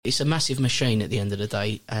It's a massive machine at the end of the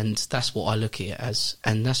day, and that's what I look at it as.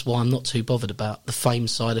 And that's why I'm not too bothered about the fame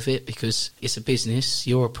side of it, because it's a business,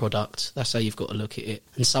 you're a product, that's how you've got to look at it.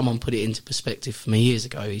 And someone put it into perspective for me years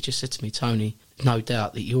ago. He just said to me, Tony, no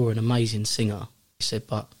doubt that you're an amazing singer. He said,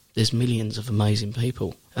 but there's millions of amazing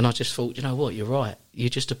people. And I just thought, you know what, you're right. You're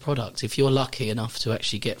just a product. If you're lucky enough to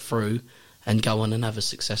actually get through and go on and have a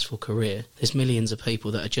successful career, there's millions of people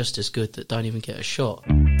that are just as good that don't even get a shot.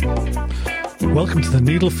 Welcome to the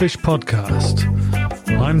Needlefish Podcast.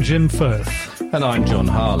 I'm Jim Firth. And I'm John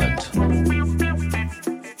Harland.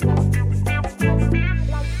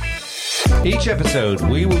 Each episode,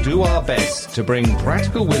 we will do our best to bring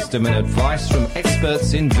practical wisdom and advice from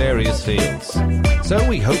experts in various fields. So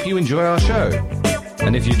we hope you enjoy our show.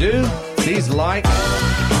 And if you do, please like,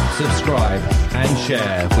 subscribe, and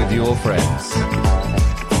share with your friends.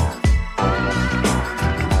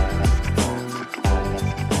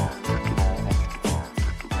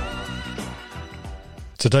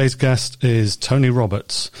 Today's guest is Tony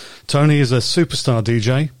Roberts. Tony is a superstar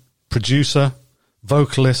DJ, producer,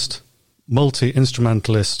 vocalist,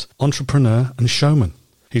 multi-instrumentalist, entrepreneur and showman.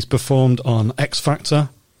 He's performed on X Factor,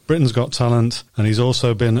 Britain's Got Talent, and he's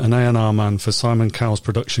also been an A&R man for Simon Cowell's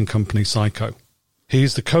production company Psycho.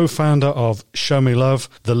 He's the co-founder of Show Me Love,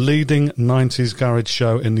 the leading 90s garage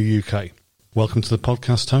show in the UK. Welcome to the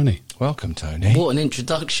podcast, Tony. Welcome, Tony. What an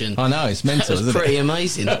introduction. I know, it's mental, isn't it? That was pretty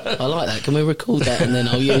amazing. I like that. Can we record that and then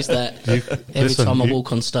I'll use that every time I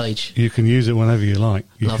walk on stage? You can use it whenever you like.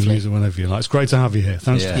 Lovely. Can use it whenever you like. It's great to have you here.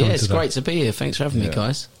 Thanks for coming it's today. great to be here. Thanks for having me,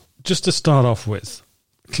 guys. Just to start off with,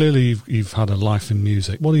 clearly you've had a life in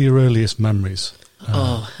music. What are your earliest memories?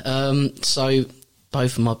 So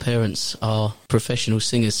both of my parents are professional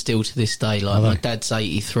singers still to this day. Like my dad's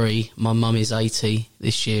 83, my mum is 80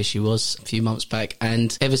 this year. She was a few months back,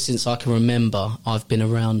 and ever since I can remember, I've been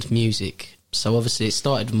around music. So obviously it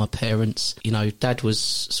started with my parents. You know, Dad was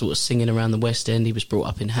sort of singing around the West End. He was brought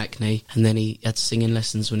up in Hackney, and then he had singing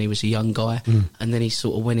lessons when he was a young guy. And then he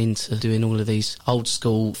sort of went into doing all of these old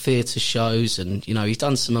school theatre shows, and, you know, he's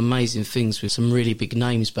done some amazing things with some really big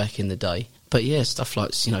names back in the day. But yeah, stuff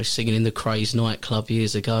like, you know, singing in the Craze nightclub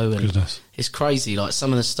years ago. And it's crazy, like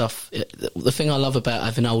some of the stuff. The thing I love about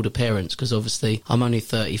having older parents, because obviously I'm only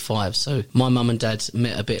 35, so my mum and dad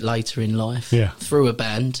met a bit later in life through a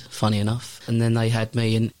band, funny enough. And then they had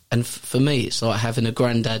me, and for me, it's like having a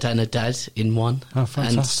granddad and a dad in one. Oh,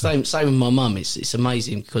 fantastic. And same with my mum. It's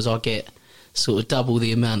amazing because I get sort of double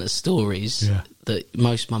the amount of stories that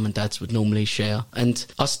most mum and dads would normally share. And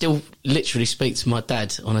I still literally speak to my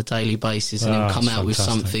dad on a daily basis, and he'll come out with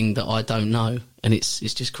something that I don't know. And it's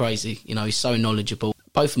just crazy. You know, he's so knowledgeable.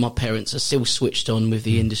 Both of my parents are still switched on with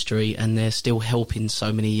the industry, and they're still helping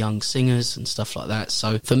so many young singers and stuff like that.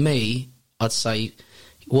 So for me, I'd say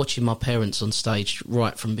watching my parents on stage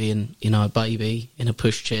right from being, you know, a baby in a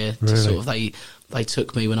pushchair to sort of they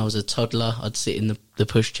took me when I was a toddler. I'd sit in the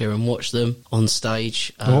pushchair and watch them on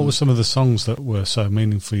stage. What were some of the songs that were so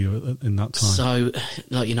meaningful for you in that time? So,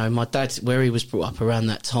 like, you know, my dad, where he was brought up around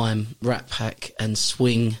that time, Rat Pack and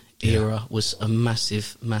swing era was a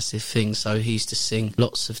massive, massive thing. So he used to sing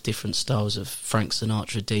lots of different styles of Frank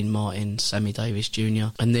Sinatra, Dean Martin, Sammy Davis Jr.,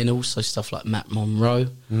 and then also stuff like Matt Monro.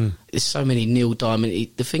 There's so many, Neil Diamond.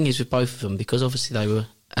 The thing is with both of them, because obviously they were,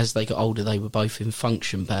 as they got older, they were both in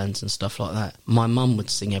function bands and stuff like that. My mum would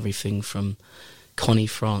sing everything from Connie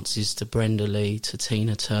Francis to Brenda Lee to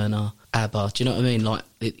Tina Turner, ABBA. Do you know what I mean? Like,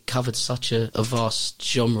 it covered such a vast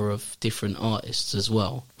genre of different artists as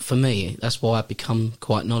well. For me, that's why I've become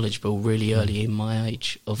quite knowledgeable really early in my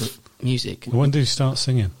age of music. When did you start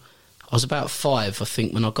singing? I was about 5, I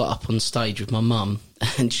think, when I got up on stage with my mum,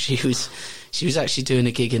 and she was actually doing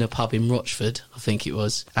a gig in a pub in Rochford, I think it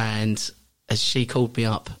was, and as she called me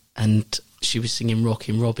up, and she was singing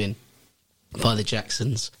Rockin' Robin by the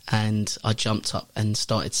Jacksons, and I jumped up and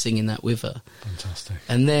started singing that with her. Fantastic.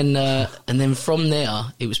 And then from there,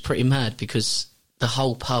 it was pretty mad, because the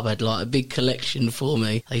whole pub had like a big collection for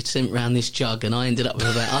me. They sent round this jug, and I ended up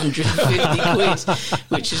with about 150 quid,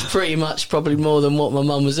 which is pretty much probably more than what my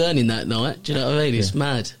mum was earning that night. Do you know what I mean? It's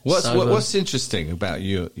mad. What's interesting about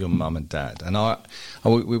your mum and dad? And I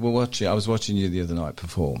was watching you the other night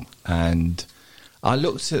perform, and I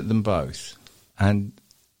looked at them both, and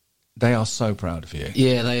they are so proud of you.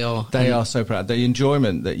 Yeah, they are. They are so proud. The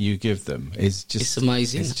enjoyment that you give them is just... It's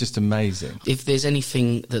amazing. It's just amazing. If there's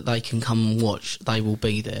anything that they can come and watch, they will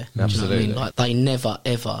be there. Absolutely. Do you know what I mean? Like, they never,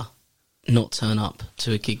 ever not turn up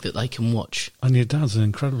to a gig that they can watch. And your dad's an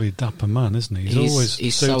incredibly dapper man, isn't he? He's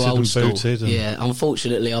suited so old and school. booted. And yeah,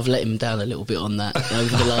 unfortunately, I've let him down a little bit on that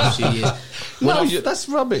over the last few years. That's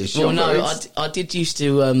rubbish. Well, no, I did used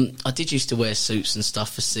to wear suits and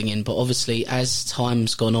stuff for singing, but obviously, as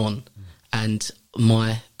time's gone on, and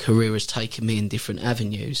my career has taken me in different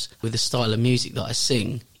avenues with the style of music that I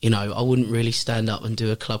sing, I wouldn't really stand up and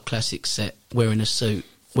do a club classic set wearing a suit.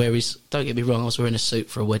 Whereas, don't get me wrong, I was wearing a suit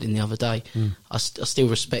for a wedding the other day. I still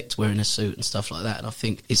respect wearing a suit and stuff like that, and I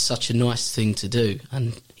think it's such a nice thing to do.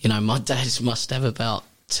 And, my dad must have about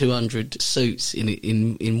 200 suits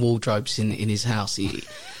in wardrobes in his house.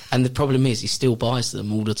 And the problem is, he still buys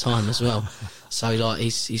them all the time as well. So, like,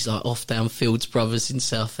 he's like off down Fields Brothers in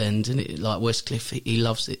Southend, and like Westcliff, he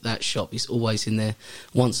loves it, that shop. He's always in there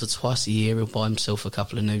once or twice a year. He'll buy himself a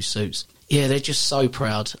couple of new suits. Yeah, they're just so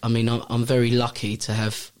proud. I mean, I'm very lucky to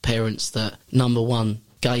have parents that, number one,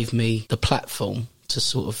 gave me the platform to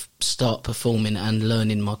sort of start performing and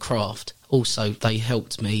learning my craft. Also, they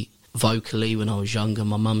helped me vocally when I was younger.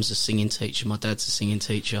 My mum's a singing teacher, my dad's a singing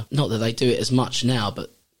teacher. Not that they do it as much now, but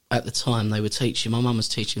at the time they were teaching. My mum was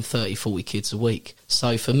teaching 30, 40 kids a week.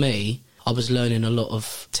 So for me, I was learning a lot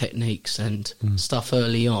of techniques and stuff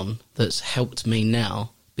early on that's helped me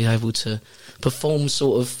now be able to perform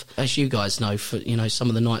sort of, as you guys know, for some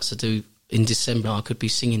of the nights I do in December, I could be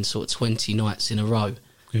singing sort of 20 nights in a row.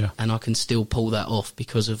 Yeah. And I can still pull that off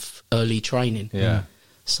because of early training. Yeah.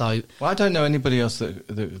 So, well, I don't know anybody else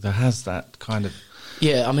that has that kind of...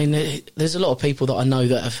 Yeah, I mean, there's a lot of people that I know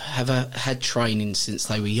that have had training since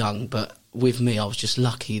they were young, but with me, I was just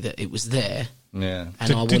lucky that it was there. Yeah.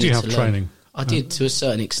 And did you have training? I did, to a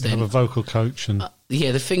certain extent. You have a vocal coach and...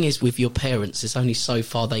 yeah, the thing is with your parents, there's only so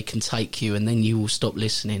far they can take you, and then you will stop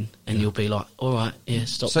listening, and you'll be like, all right, yeah,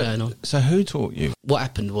 stop going on. So who taught you? What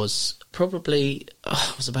happened was, probably,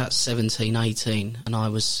 I was about 17, 18, and I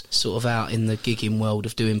was sort of out in the gigging world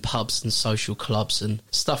of doing pubs and social clubs and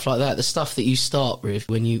stuff like that. The stuff that you start with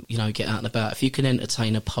when you get out and about. If you can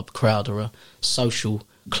entertain a pub crowd or a social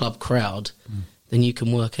club crowd, then you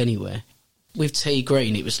can work anywhere. With T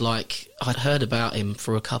Green, it was like I'd heard about him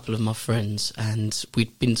for a couple of my friends, and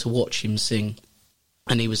we'd been to watch him sing.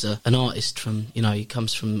 And he was an artist from, he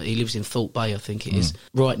lives in Thorpe Bay, I think it is,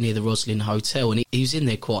 right near the Roslyn Hotel. And he was in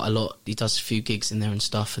there quite a lot. He does a few gigs in there and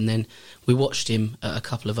stuff. And then we watched him at a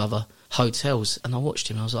couple of other hotels. And I watched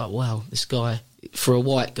him and I was like, wow, this guy, for a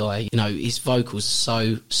white guy, his vocals are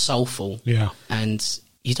so soulful. Yeah. And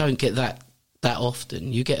you don't get that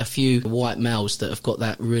often. You get a few white males that have got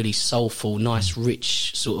that really soulful, nice,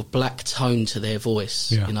 rich sort of black tone to their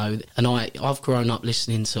voice, And I've grown up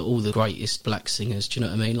listening to all the greatest black singers, do you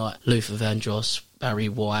know what I mean? Like Luther Vandross, Barry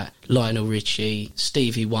White, Lionel Richie,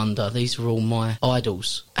 Stevie Wonder. These were all my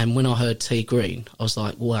idols. And when I heard T Green, I was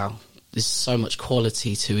like, wow, there's so much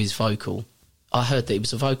quality to his vocal. I heard that he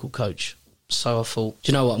was a vocal coach. So I thought,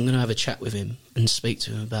 do you know what, I'm going to have a chat with him and speak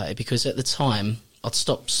to him about it, because at the time, I'd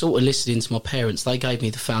stopped sort of listening to my parents. They gave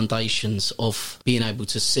me the foundations of being able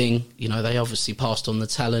to sing. They obviously passed on the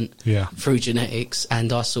talent through genetics,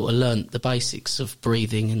 and I sort of learnt the basics of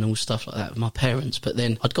breathing and all stuff like that with my parents. But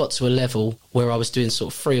then I'd got to a level where I was doing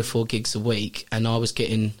sort of 3 or 4 gigs a week, and I was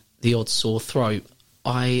getting the odd sore throat.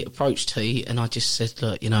 I approached T and I just said,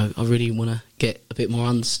 look, I really want to get a bit more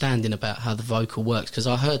understanding about how the vocal works, because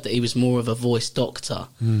I heard that he was more of a voice doctor.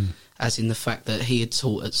 As in the fact that he had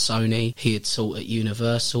taught at Sony, he had taught at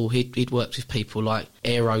Universal, he'd worked with people like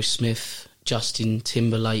Aerosmith, Justin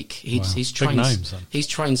Timberlake. He's trained big names, he's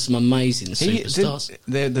trained some amazing superstars.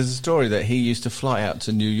 There's a story that he used to fly out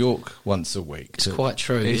to New York once a week. It's quite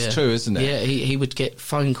true. It's true, isn't it? Yeah, he would get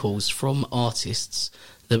phone calls from artists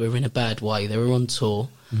that were in a bad way. They were on tour,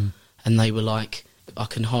 and they were like, I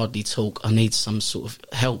can hardly talk, I need some sort of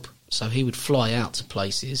help. So he would fly out to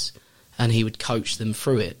places, and he would coach them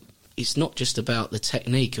through it. It's not just about the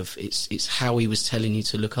technique of it's how he was telling you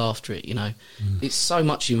to look after it, It's so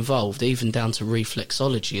much involved, even down to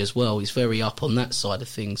reflexology as well. He's very up on that side of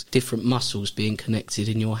things. Different muscles being connected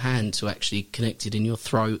in your hand to actually connected in your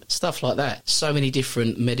throat, stuff like that. So many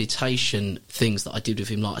different meditation things that I did with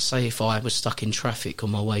him. Like I say, if I was stuck in traffic on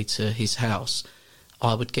my way to his house,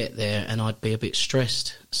 I would get there and I'd be a bit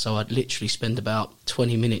stressed. So I'd literally spend about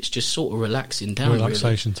 20 minutes just sort of relaxing down.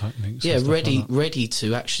 Relaxation techniques. Yeah, ready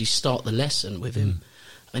to actually start the lesson with him.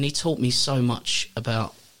 And he taught me so much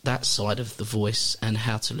about that side of the voice and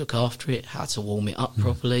how to look after it, how to warm it up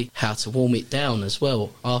properly, how to warm it down as well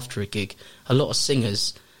after a gig. A lot of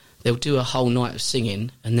singers, they'll do a whole night of singing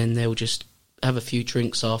and then they'll just have a few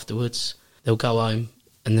drinks afterwards. They'll go home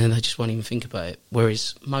and then they just won't even think about it.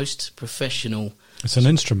 Whereas most professional It's an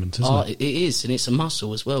instrument, isn't it? It is, and it's a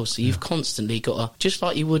muscle as well. So you've constantly got to, just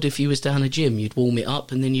like you would if you was down a gym, you'd warm it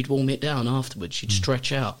up and then you'd warm it down afterwards. You'd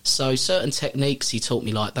stretch out. So certain techniques he taught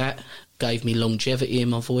me like that, gave me longevity in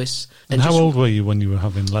my voice. And how old were you when you were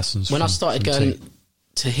having lessons? When I started going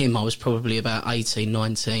to him, I was probably about 18,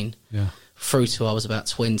 19. Yeah. Through to I was about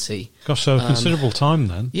 20. Gosh, so a considerable time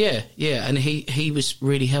then. Yeah, and he was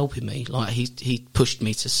really helping me. Like he pushed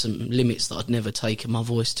me to some limits that I'd never taken my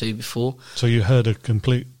voice to before. So you heard a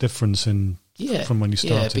complete difference from when you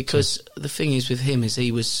started. Yeah, because the thing is with him is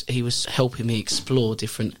he was helping me explore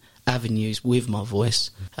different avenues with my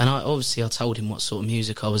voice, and I told him what sort of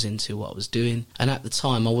music I was into, what I was doing, and at the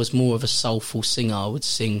time I was more of a soulful singer. I would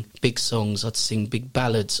sing big songs, I'd sing big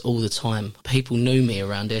ballads all the time. People knew me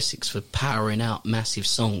around Essex for powering out massive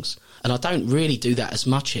songs, and I don't really do that as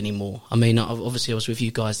much anymore. I mean, obviously I was with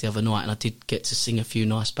you guys the other night and I did get to sing a few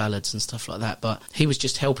nice ballads and stuff like that, but he was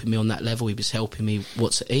just helping me on that level. He was helping me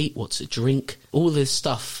what to eat, what to drink, all the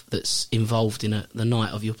stuff that's involved in the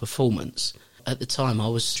night of your performance. At the time, I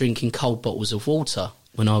was drinking cold bottles of water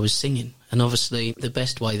when I was singing. And obviously, the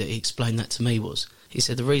best way that he explained that to me was, he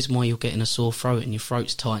said, the reason why you're getting a sore throat and your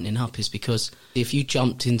throat's tightening up is because if you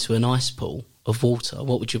jumped into an ice pool of water,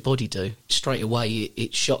 what would your body do? Straight away,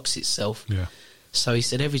 it shocks itself. Yeah. So he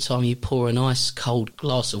said, every time you pour an ice cold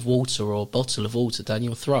glass of water or a bottle of water down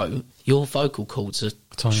your throat, your vocal cords are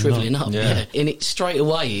shrivelling up. Yeah. And it straight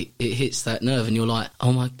away it hits that nerve, and you're like,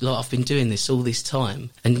 oh my God, I've been doing this all this time.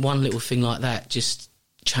 And one little thing like that, just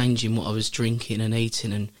changing what I was drinking and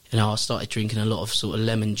eating, and I started drinking a lot of sort of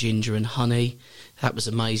lemon, ginger and honey. That was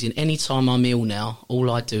amazing. Anytime I'm ill now,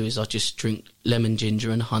 all I do is I just drink lemon,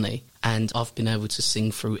 ginger and honey, and I've been able to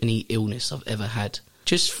sing through any illness I've ever had.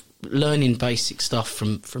 Just learning basic stuff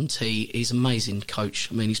from T. He's an amazing coach.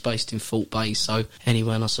 I mean, he's based in Fort Bay, so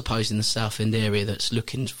anyone, I suppose, in the South End area that's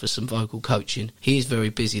looking for some vocal coaching. He is very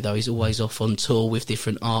busy, though. He's always off on tour with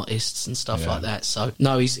different artists and stuff like that. So,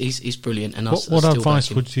 no, he's brilliant. And what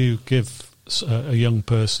advice would you give a young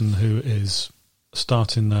person who is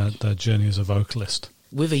starting their journey as a vocalist?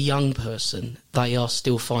 With a young person, they are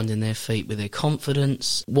still finding their feet with their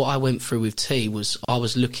confidence. What I went through with T was I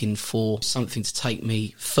was looking for something to take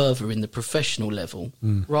me further in the professional level,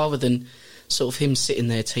 rather than sort of him sitting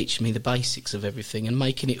there teaching me the basics of everything and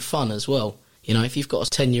making it fun as well. You know, if you've got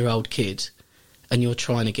a 10-year-old kid and you're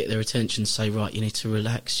trying to get their attention, say, right, you need to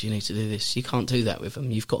relax, you need to do this, you can't do that with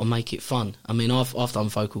them. You've got to make it fun. I mean, I've done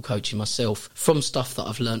vocal coaching myself from stuff that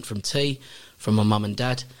I've learnt from T, from my mum and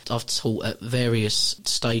dad. I've taught at various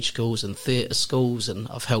stage schools and theatre schools, and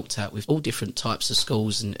I've helped out with all different types of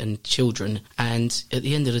schools and children. And at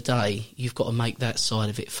the end of the day, you've got to make that side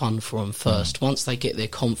of it fun for them first. Once they get their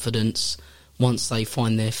confidence, once they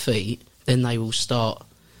find their feet, then they will start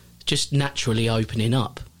just naturally opening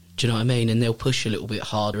up. Do you know what I mean? And they'll push a little bit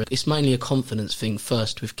harder. It's mainly a confidence thing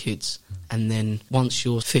first with kids. And then once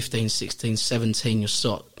you're 15, 16, 17, you'll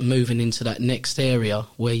start moving into that next area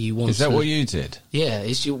where you want to... Is that what you did? Yeah.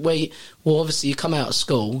 Well, obviously you come out of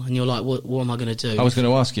school and you're like, what am I going to do? I was going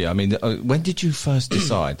to ask you, I mean, when did you first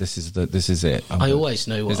decide this is it? I always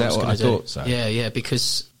knew what I was going to do. I thought so? Yeah,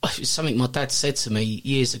 because it's something my dad said to me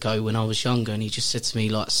years ago when I was younger, and he just said to me,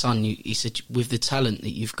 like, son, he said, with the talent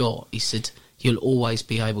that you've got, he said, you'll always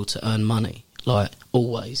be able to earn money. Like,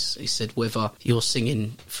 always. He said, whether you're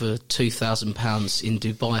singing for £2,000 in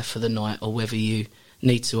Dubai for the night or whether you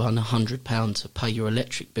need to earn £100 to pay your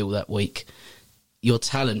electric bill that week, your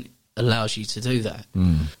talent allows you to do that.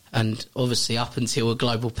 And obviously up until a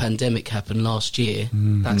global pandemic happened last year,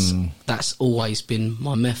 that's always been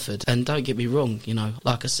my method. And don't get me wrong, you know,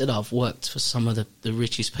 like I said, I've worked for some of the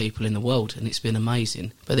richest people in the world and it's been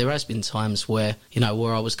amazing. But there has been times where, you know,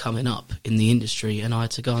 where I was coming up in the industry and I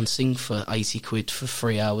had to go and sing for 80 quid for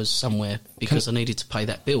 3 hours somewhere because I needed to pay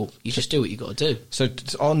that bill. You just do what you got to do. So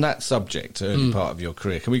on that subject, early part of your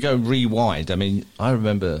career, can we go rewind? I mean, I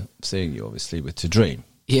remember seeing you obviously with To Dream.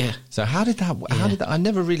 Yeah. So how did that? I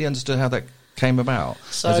never really understood how that came about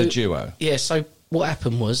as a duo. Yeah. So what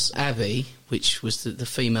happened was Abby, which was the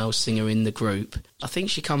female singer in the group, I think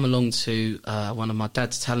she come along to one of my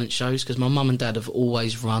dad's talent shows because my mum and dad have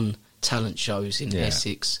always run talent shows in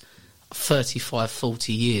Essex. 35,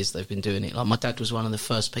 40 years they've been doing it. Like, my dad was one of the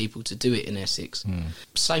first people to do it in Essex.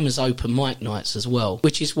 Same as open mic nights as well,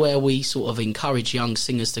 which is where we sort of encourage young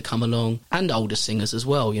singers to come along and older singers as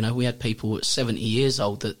well. You know, we had people at 70 years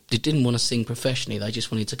old that didn't want to sing professionally. They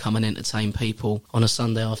just wanted to come and entertain people on a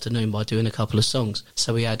Sunday afternoon by doing a couple of songs.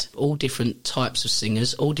 So we had all different types of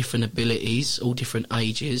singers, all different abilities, all different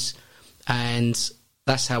ages, and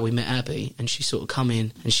that's how we met Abby. And she sort of come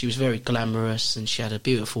in and she was very glamorous and she had a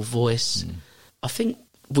beautiful voice. I think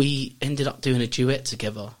we ended up doing a duet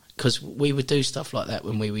together, because we would do stuff like that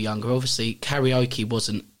when we were younger. Obviously, karaoke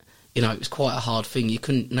wasn't, you know, it was quite a hard thing.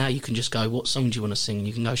 Now you can just go, what song do you want to sing? And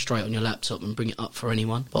you can go straight on your laptop and bring it up for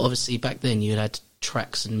anyone. But obviously back then you had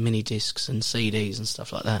tracks and mini discs and CDs and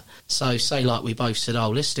stuff like that. So say like we both said,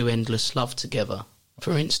 let's do Endless Love together,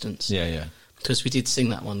 for instance. Yeah. Because we did sing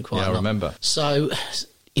that one quite a lot. I remember. So,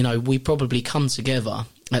 you know, we probably come together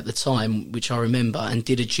at the time, which I remember, and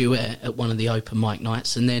did a duet at one of the open mic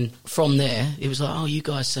nights. And then from there, it was like, you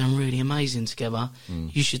guys sound really amazing together.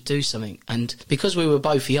 You should do something. And because we were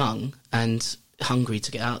both young and hungry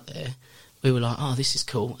to get out there, we were like, this is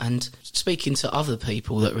cool. And speaking to other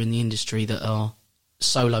people that are in the industry that are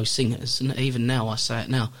solo singers, and even now, I say it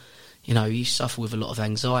now, you know, you suffer with a lot of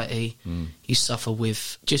anxiety. You suffer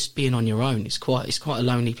with just being on your own. It's quite a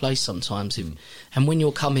lonely place sometimes. And when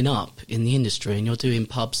you're coming up in the industry and you're doing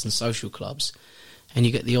pubs and social clubs, and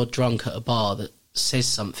you get the odd drunk at a bar that says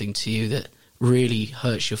something to you that really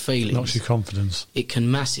hurts your feelings, knocks your confidence. It can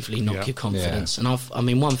massively knock your confidence. And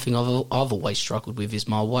one thing I've always struggled with is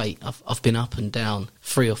my weight. I've been up and down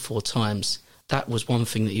 3 or 4 times. That was one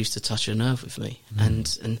thing that used to touch a nerve with me,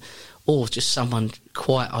 or just someone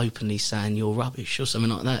quite openly saying you're rubbish or something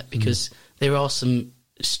like that, because there are some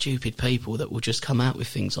stupid people that will just come out with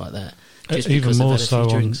things like that. Just even more so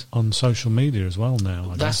on social media as well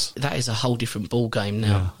now. That is a whole different ball game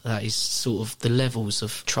now. Yeah. That is sort of the levels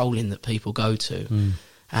of trolling that people go to.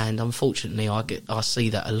 And unfortunately, I see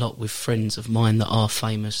that a lot with friends of mine that are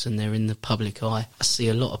famous and they're in the public eye. I see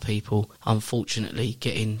a lot of people, unfortunately,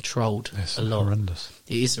 getting trolled a lot. Horrendous.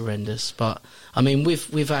 It is horrendous. But, I mean,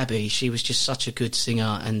 with Abby, she was just such a good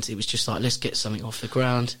singer, and it was just like, let's get something off the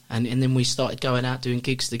ground. And then we started going out doing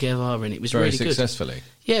gigs together, and it was really good. Very successfully.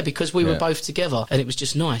 Yeah, because we were both together, and it was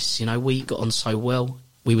just nice. You know, we got on so well.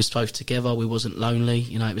 We was both together, we wasn't lonely,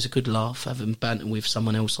 you know, it was a good laugh having banter with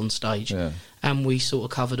someone else on stage. Yeah. And we sort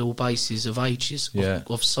of covered all bases of ages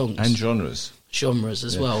of songs. And genres. Genres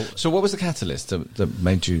as well. So what was the catalyst that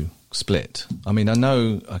made you split? I mean, I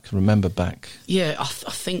can remember back. Yeah, I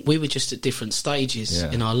think we were just at different stages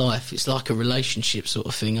in our life. It's like a relationship sort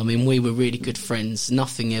of thing. I mean, we were really good friends,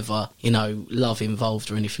 nothing ever, you know, love involved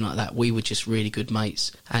or anything like that. We were just really good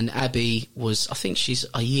mates. And Abby I think she's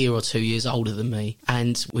a year or 2 years older than me,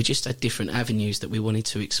 and we just had different avenues that we wanted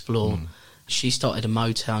to explore. She started a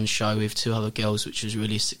Motown show with 2 other girls, which was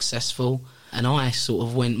really successful. And I sort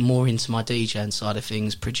of went more into my DJing side of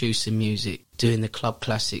things, producing music, doing the club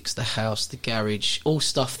classics, the house, the garage, all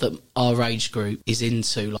stuff that our age group is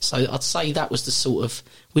into. So I'd say that was the sort of...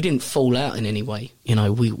 We didn't fall out in any way. You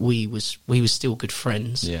know, we was still good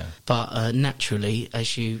friends. Yeah. But naturally,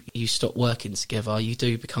 as you stop working together, you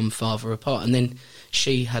do become farther apart. And then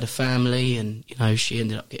she had a family, and, you know, she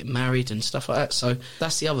ended up getting married and stuff like that. So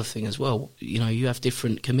that's the other thing as well. You know, you have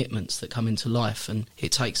different commitments that come into life, and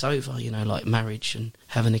it takes over, you know, like marriage and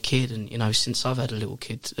having a kid. And, you know, since I've had a little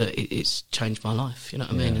kid, it's changed my life, you know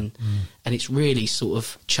what I mean? And it's really sort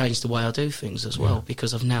of changed the way I do things as well,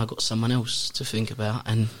 because I've now got someone else to think about,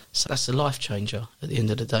 and so that's a life changer at the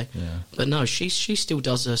end of the day. But no, she still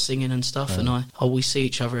does her singing and stuff, and we see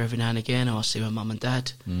each other every now and again, or I see my mum and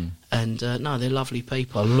dad, and no, they're lovely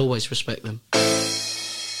people. I'll always respect them.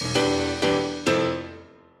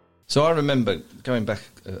 So I remember going back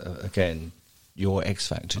again, your X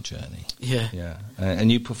Factor journey. Yeah.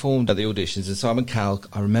 And you performed at the auditions, and Simon Cowell,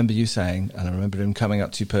 I remember you saying, and I remember him coming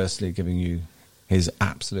up to you personally, giving you his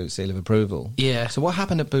absolute seal of approval. Yeah. So what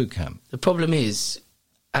happened at boot camp? The problem is,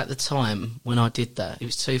 at the time when I did that, it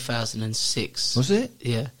was 2006. Was it?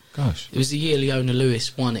 Yeah. Gosh. It was the year Leona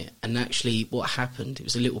Lewis won it, and actually what happened, it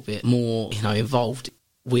was a little bit more, you know, involved.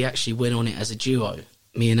 We actually went on it as a duo,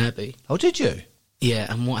 me and Abby. Oh, did you?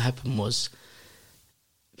 Yeah, and what happened was,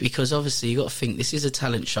 because obviously you got to think this is a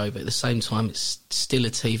talent show, but at the same time it's still a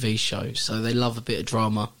TV show, so they love a bit of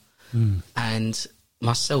drama. And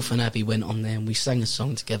myself and Abby went on there and we sang a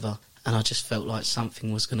song together, and I just felt like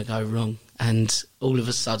something was going to go wrong. And all of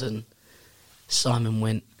a sudden, Simon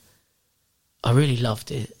went, I really loved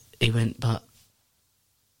it. He went, but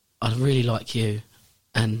I really like you,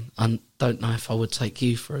 and I don't know if I would take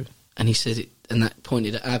you through. And he said it, and that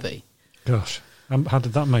pointed at Abby. Gosh. How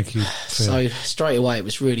did that make you feel? So straight away it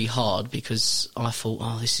was really hard, because I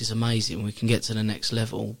thought, this is amazing, we can get to the next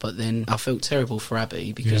level. But then I felt terrible for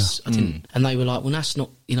Abby, because I didn't. And they were like, well, that's not,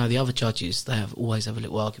 you know, the other judges, they always have a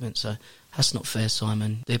little argument, so that's not fair,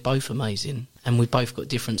 Simon. They're both amazing, and we've both got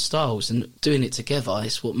different styles, and doing it together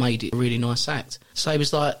is what made it a really nice act. So he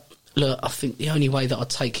was like, look, I think the only way that I'd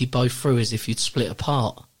take you both through is if you'd split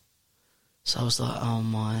apart. So I was like, oh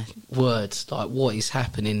my word, like, what is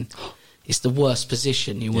happening? it's the worst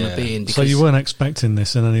position you want to be in. So you weren't expecting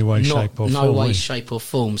this in any way, shape or form? No way, shape or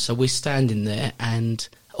form. So we're standing there and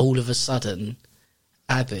all of a sudden,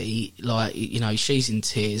 Abby, like, you know, she's in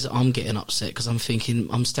tears. I'm getting upset because I'm thinking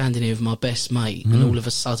I'm standing here with my best mate and all of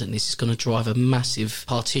a sudden this is going to drive a massive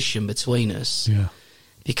partition between us. Yeah.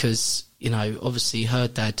 Because, you know, obviously her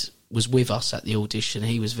dad was with us at the audition.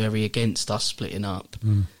 He was very against us splitting up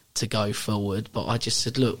to go forward. But I just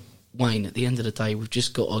said, look, Wayne, at the end of the day, we've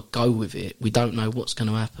just got to go with it. We don't know what's going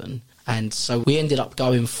to happen. And so we ended up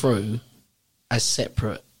going through as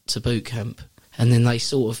separate to boot camp. And then they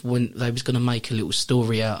sort of went, they was going to make a little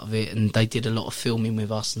story out of it, and they did a lot of filming with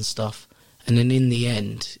us and stuff. And then in the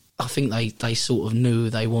end, I think they sort of knew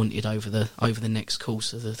they wanted over the next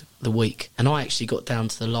course of the week. And I actually got down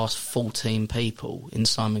to the last 14 people in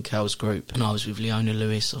Simon Cowell's group. And I was with Leona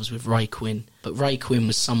Lewis, I was with Ray Quinn. But Ray Quinn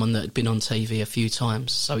was someone that had been on TV a few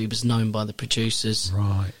times, so he was known by the producers.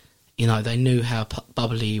 Right. You know, they knew how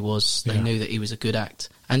bubbly he was. They knew that he was a good act.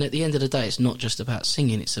 And at the end of the day, it's not just about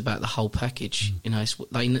singing, it's about the whole package. You know,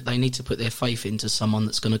 they need to put their faith into someone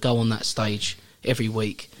that's going to go on that stage every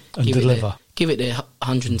week and deliver. Give it their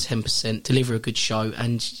 110%, deliver a good show.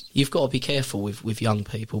 And you've got to be careful with young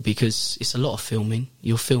people because it's a lot of filming.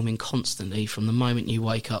 You're filming constantly from the moment you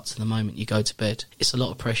wake up to the moment you go to bed. It's a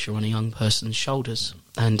lot of pressure on a young person's shoulders.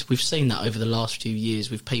 And we've seen that over the last few years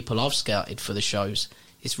with people I've scouted for the shows.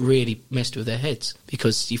 It's really messed with their heads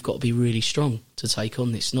because you've got to be really strong to take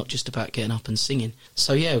on this, not just about getting up and singing.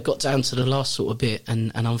 So, yeah, we got down to the last sort of bit,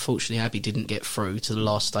 and unfortunately Abby didn't get through to the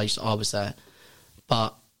last stage that I was at.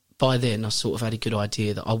 But by then I sort of had a good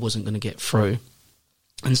idea that I wasn't going to get through.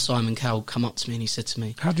 And Simon Cowell come up to me and he said to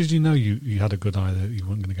me... How did you know you had a good idea that you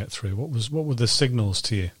weren't going to get through? What were the signals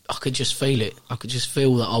to you? I could just feel it. I could just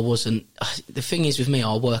feel that I wasn't... The thing is with me,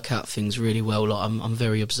 I work out things really well. Like I'm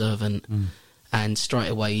very observant. And straight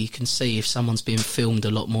away you can see if someone's being filmed a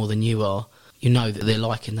lot more than you are, you know that they're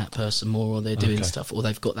liking that person more, or they're doing stuff, or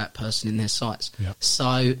they've got that person in their sights. Yep.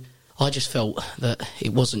 So I just felt that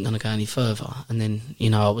it wasn't going to go any further. And then, you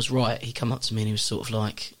know, I was right. He come up to me and he was sort of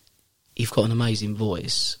like, you've got an amazing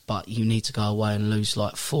voice, but you need to go away and lose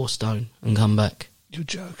like 4 stone and come back. You're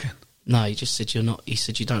joking. No, he just said, you're not. He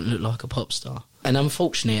said, you don't look like a pop star. And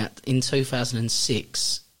unfortunately, in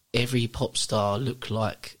 2006, every pop star looked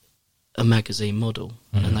like a magazine model,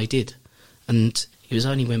 and they did. And it was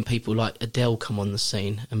only when people like Adele come on the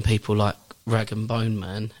scene and people like Rag and Bone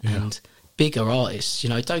Man and bigger artists, you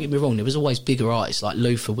know, don't get me wrong, there was always bigger artists, like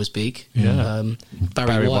Luther was big,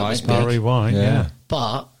 Barry White was big. Barry White, yeah.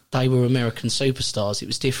 But they were American superstars. It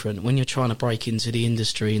was different. When you're trying to break into the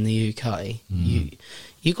industry in the UK,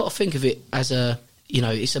 you got to think of it as a, you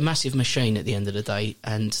know, it's a massive machine at the end of the day,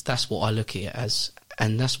 and that's what I look at it as.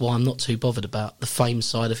 And that's why I'm not too bothered about the fame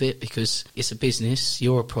side of it, because it's a business,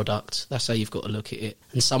 you're a product, that's how you've got to look at it.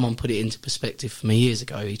 And someone put it into perspective for me years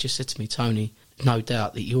ago. He just said to me, Tony, no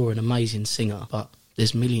doubt that you're an amazing singer, but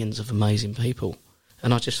there's millions of amazing people.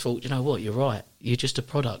 And I just thought, you know what, you're right. You're just a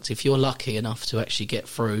product. If you're lucky enough to actually get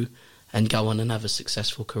through and go on and have a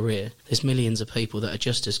successful career, there's millions of people that are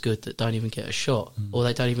just as good that don't even get a shot, or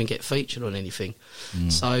they don't even get featured on anything.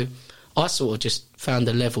 So I sort of just found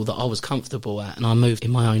a level that I was comfortable at, and I moved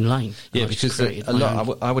in my own lane. Yeah, because a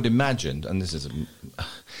lot, I would imagine, and this is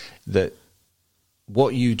that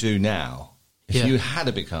what you do now, if you had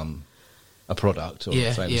to become a product or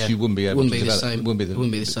famous, you wouldn't be able to develop. It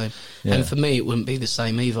wouldn't be the same. Yeah. And for me, it wouldn't be the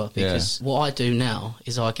same either, because what I do now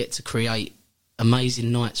is I get to create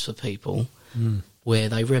amazing nights for people where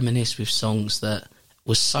they reminisce with songs that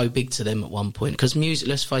was so big to them at one point. Because music,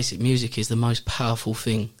 let's face it, music is the most powerful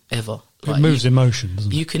thing ever. It moves emotion,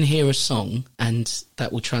 doesn't it? You can hear a song and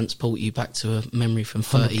that will transport you back to a memory from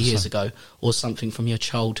 30 100%. Years ago, or something from your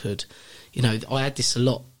childhood. You know, I had this a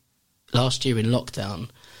lot last year in lockdown.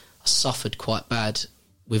 I suffered quite bad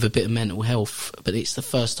with a bit of mental health, but it's the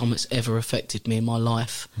first time it's ever affected me in my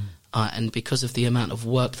life. And because of the amount of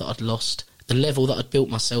work that I'd lost, the level that I'd built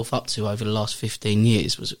myself up to over the last 15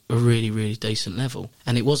 years was a really, really decent level.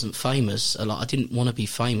 And it wasn't famous. Like, I didn't want to be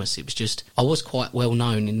famous. It was just, I was quite well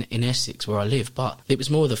known in Essex where I live, but it was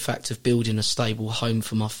more the fact of building a stable home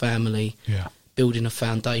for my family, building a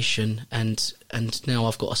foundation, and now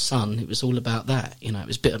I've got a son. It was all about that. You know, it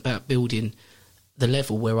was a bit about building the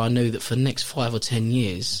level where I knew that for the next 5 or 10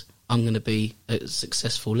 years, I'm going to be at a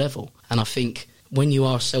successful level. And I think when you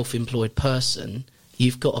are a self-employed person,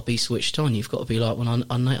 you've got to be switched on. You've got to be like, well,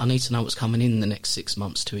 I need to know what's coming in the next 6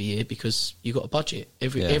 months to a year, because you've got a budget.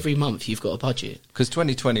 Every month you've got a budget. Because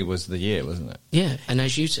 2020 was the year, wasn't it? Yeah, and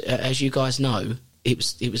as you guys know, it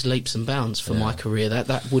was leaps and bounds for my career.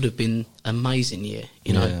 That would have been an amazing year,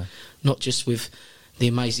 you know, not just with the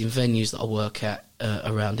amazing venues that I work at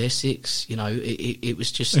around Essex. You know, it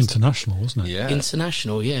was just international, wasn't it? Yeah.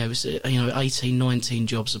 International, yeah. It was 18, 19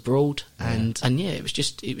 jobs abroad, and yeah, it was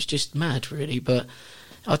just mad, really. But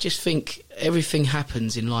I just think everything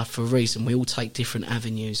happens in life for a reason. We all take different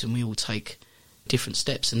avenues, and we all take different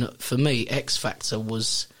steps. And for me, X Factor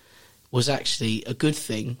was actually a good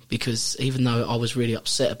thing, because even though I was really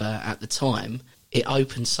upset about it at the time, it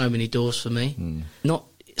opened so many doors for me. Not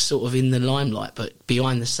sort of in the limelight, but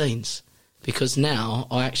behind the scenes, because now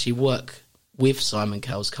I actually work with Simon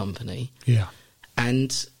Cowell's company,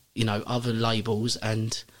 and other labels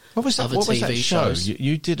and other TV shows.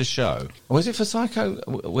 You did a show. Was it for Psycho?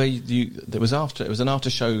 Where it was an after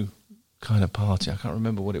show kind of party. I can't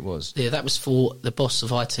remember what it was. Yeah, that was for the boss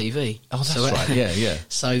of ITV. Oh, that's right. Yeah.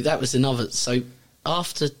 So that was another. So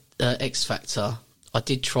after X Factor, I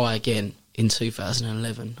did try again in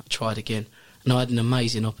 2011. I tried again. And I had an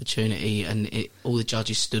amazing opportunity, and all the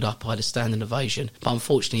judges stood up. I had a standing ovation. But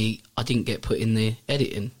unfortunately, I didn't get put in the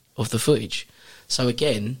editing of the footage. So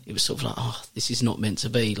again, it was sort of like, this is not meant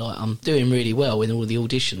to be. Like, I'm doing really well in all the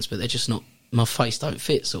auditions, but they're just not, my face don't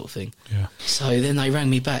fit, sort of thing. Yeah. So then they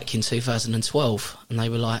rang me back in 2012, and they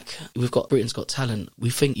were like, we've got Britain's Got Talent.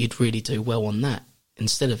 We think you'd really do well on that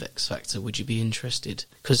instead of X Factor. Would you be interested?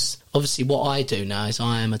 Because obviously what I do now is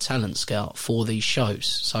I am a talent scout for these shows.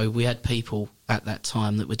 So we had people at that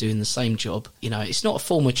time that were doing the same job. It's not a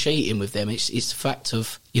form of cheating with them. It's the fact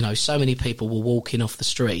of, so many people will walk in off the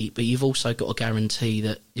street, but you've also got to guarantee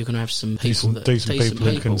that you're going to have some people decent people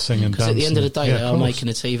who can sing and dance. Because at the end of the day, they are making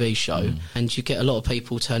a TV show, and you get a lot of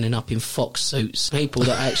people turning up in fox suits, people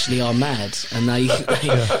that actually are mad, and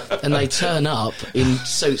they turn up in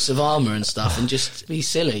suits of armour and stuff and just be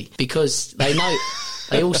silly, because they know.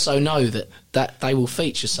 They also know that they will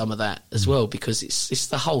feature some of that as well, because it's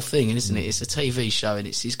the whole thing, isn't it? It's a TV show, and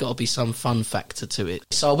it's got to be some fun factor to it.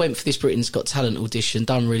 So I went for this Britain's Got Talent audition,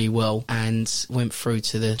 done really well, and went through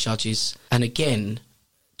to the judges. And again,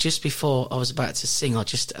 just before I was about to sing, I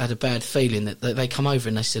just had a bad feeling that they come over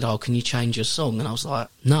and they said, can you change your song? And I was like,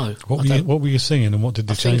 no. What were you singing, and what did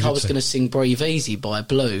they change it to? I think I was going to sing Breathe Easy by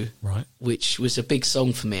Blue, right, which was a big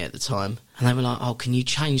song for me at the time. And they were like, can you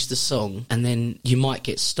change the song? And then you might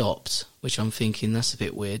get stopped, which I'm thinking, that's a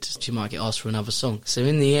bit weird. You might get asked for another song. So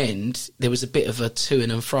in the end, there was a bit of a to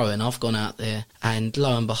and fro, and I've gone out there, and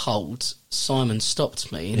lo and behold, Simon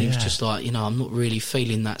stopped me, and he was just like, I'm not really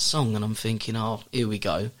feeling that song. And I'm thinking, here we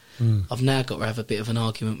go. I've now got to have a bit of an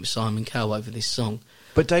argument with Simon Cowell over this song.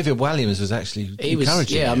 But David Walliams was actually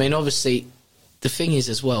encouraging you. I mean, obviously, the thing is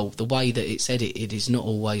as well, the way that it's edited is not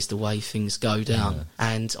always the way things go down. Yeah.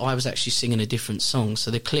 And I was actually singing a different song. So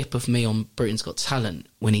the clip of me on Britain's Got Talent,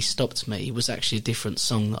 when he stopped me, was actually a different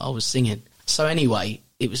song that I was singing. So anyway,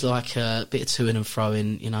 it was like a bit of to and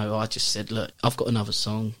froing. I just said, look, I've got another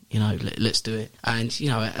song, let's do it. And,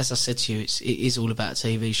 as I said to you, it is all about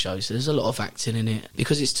TV shows. So there's a lot of acting in it.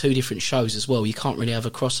 Because it's two different shows as well, you can't really have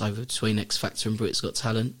a crossover between X Factor and Britain's Got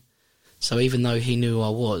Talent. So even though he knew who I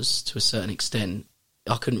was to a certain extent,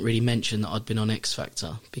 I couldn't really mention that I'd been on X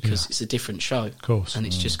Factor, because it's a different show. Of course. And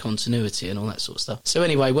it's just continuity and all that sort of stuff. So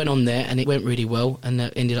anyway, went on there, and it went really well, and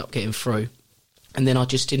ended up getting through. And then I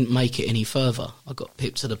just didn't make it any further. I got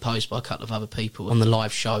pipped to the post by a couple of other people on the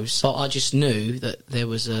live shows. So I just knew that there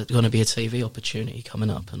was going to be a TV opportunity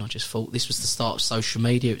coming up, and I just thought this was the start of social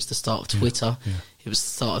media. It was the start of Twitter. Yeah. It was the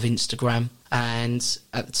start of Instagram. And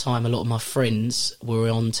at the time, a lot of my friends were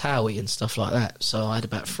on Towie and stuff like that. So I had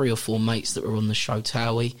about 3 or 4 mates that were on the show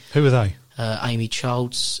Towie. Who were they? Amy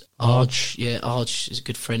Childs, Arj. Yeah, Arj is a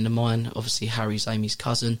good friend of mine. Obviously, Harry's Amy's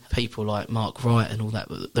cousin. People like Mark Wright and all that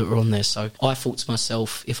were on there. So I thought to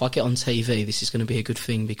myself, if I get on TV, this is going to be a good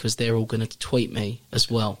thing, because they're all going to tweet me as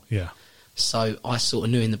well. Yeah. So I sort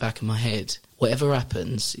of knew in the back of my head, whatever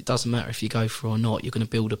happens, it doesn't matter if you go for it or not, you're going to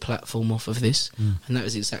build a platform off of this. And that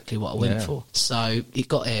was exactly what I went for. So it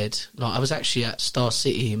got aired. Like, I was actually at Star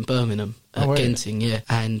City in Birmingham, at Genting,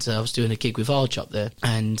 and I was doing a gig with Arj up there,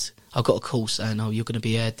 and I got a call saying, you're going to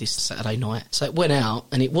be aired this Saturday night. So it went out,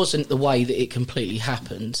 and it wasn't the way that it completely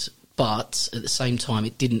happened, but at the same time,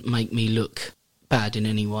 it didn't make me look bad in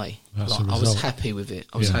any way. I was happy with it.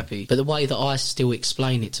 I was happy. But the way that I still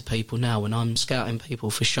explain it to people now, when I'm scouting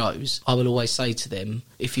people for shows, I will always say to them,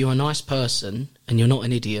 if you're a nice person and you're not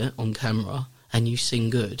an idiot on camera and you sing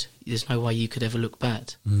good, there's no way you could ever look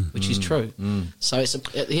bad, which is true. So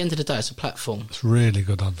at the end of the day, it's a platform. It's really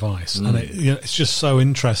good advice. And it's just so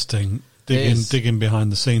interesting digging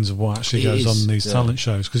behind the scenes of what actually goes on in these talent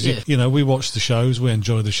shows. Because, we watch the shows, we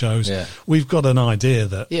enjoy the shows. Yeah. We've got an idea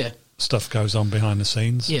that stuff goes on behind the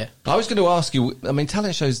scenes. Yeah. I was going to ask you, I mean,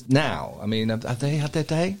 talent shows now, I mean, have they had their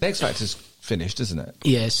day? X Factor's finished, isn't it?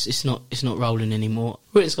 Yes, it's not rolling anymore.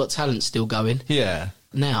 Britain's Got Talent still going. Yeah.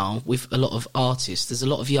 Now, with a lot of artists, there's a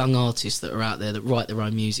lot of young artists that are out there that write their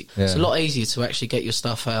own music. Yeah. It's a lot easier to actually get your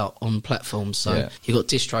stuff out on platforms. So you've got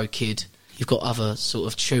DistroKid, you've got other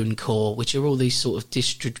sort of TuneCore, which are all these sort of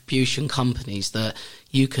distribution companies that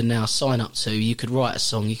you can now sign up to. You could write a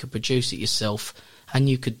song, you could produce it yourself, and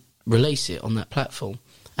you could release it on that platform.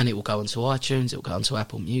 And it will go onto iTunes, it will go onto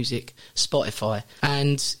Apple Music, Spotify,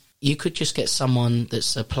 and you could just get someone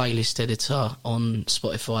that's a playlist editor on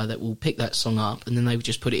Spotify that will pick that song up, and then they would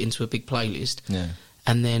just put it into a big playlist,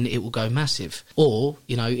 and then it will go massive. Or,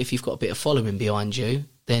 you know, if you've got a bit of following behind you,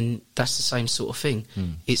 then that's the same sort of thing.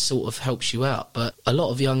 It sort of helps you out. But a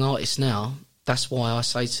lot of young artists now, that's why I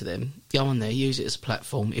say to them, go on there, use it as a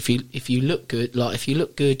platform. If you look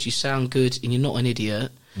good, you sound good, and you're not an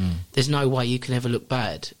idiot, there's no way you can ever look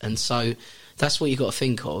bad. And so that's what you've got to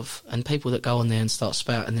think of. And people that go on there and start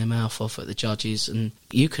spouting their mouth off at the judges, and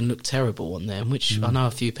you can look terrible on there, which I know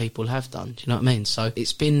a few people have done. Do you know what I mean? So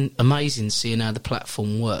it's been amazing seeing how the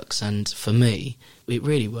platform works. And for me, it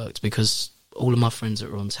really worked, because all of my friends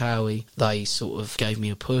that were on Towie, they sort of gave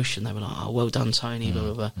me a push, and they were like, oh, well done, Tony,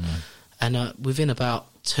 blah, blah, blah. And within about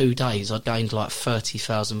 2 days, I gained like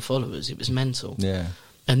 30,000 followers. It was mental. Yeah.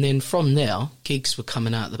 And then from there, gigs were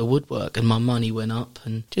coming out of the woodwork, and my money went up,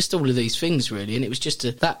 and just all of these things, really. And it was just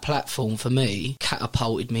that platform for me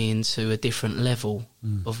catapulted me into a different level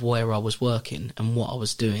of where I was working and what I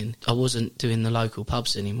was doing. I wasn't doing the local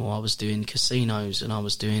pubs anymore. I was doing casinos, and I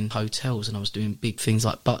was doing hotels, and I was doing big things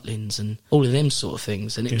like Butlins and all of them sort of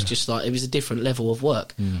things. And it was just like, it was a different level of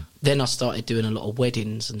work. Then I started doing a lot of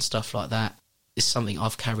weddings and stuff like that. It's something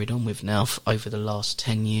I've carried on with now over the last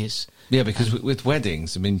 10 years. Yeah, because with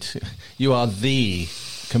weddings, I mean, you are the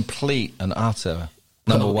complete and utter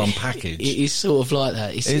number one package. It is sort of like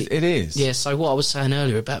that. It is. Yeah, so what I was saying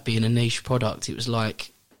earlier about being a niche product, it was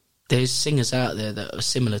like, there's singers out there that are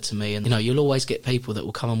similar to me, and, you know, you'll always get people that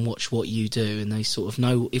will come and watch what you do, and they sort of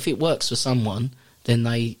know if it works for someone, then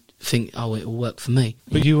they think, oh, it will work for me.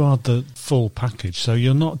 But you are the full package, so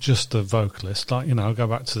you're not just a vocalist. Like, you know, I'll go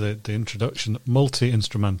back to the introduction,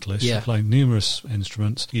 multi-instrumentalist. Yeah. You play numerous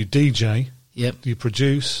instruments. You DJ. Yep. You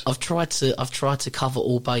produce. I've tried to cover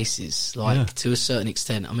all bases, to a certain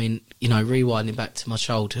extent. I mean, you know, rewinding back to my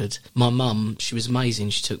childhood, my mum, she was amazing.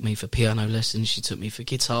 She took me for piano lessons, she took me for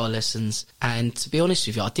guitar lessons, and to be honest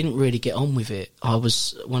with you, I didn't really get on with it. I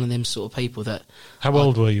was one of them sort of people that... How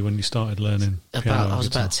old were you when you started learning piano? I was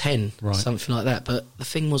about 10, right. Something like that. But the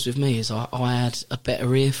thing was with me is I had a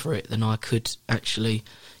better ear for it than I could actually...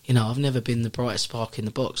 You know, I've never been the brightest spark in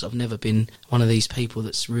the box. I've never been one of these people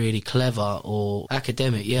that's really clever or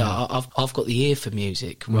academic. I've got the ear for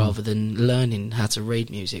music rather than learning how to read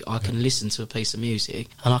music. I can listen to a piece of music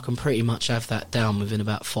and I can pretty much have that down within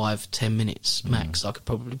about 5-10 minutes max. I could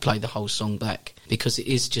probably play the whole song back, because it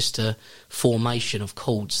is just a formation of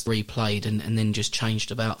chords replayed and then just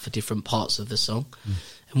changed about for different parts of the song.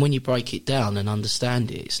 And when you break it down and understand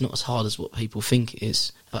it, it's not as hard as what people think it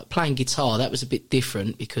is. Playing guitar, that was a bit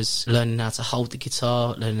different, because learning how to hold the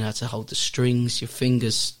guitar, learning how to hold the strings, your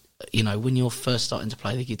fingers, you know, when you're first starting to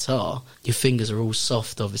play the guitar, your fingers are all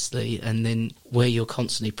soft, obviously, and then where you're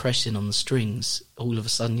constantly pressing on the strings, all of a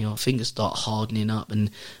sudden your fingers start hardening up,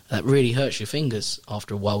 and that really hurts your fingers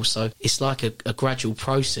after a while. So it's like a gradual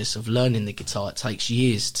process of learning the guitar. It takes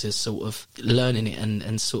years to sort of learning it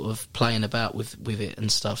and sort of playing about with it and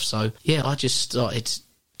stuff. So yeah, I just started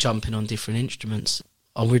jumping on different instruments.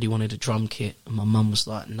 I really wanted a drum kit, and my mum was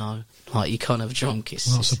like, no, like, you can't have a drum kit.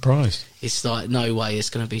 I'm not surprised. It's like, no way, it's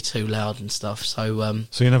going to be too loud and stuff. So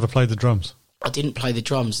you never played the drums? I didn't play the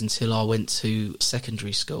drums until I went to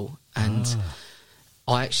secondary school. And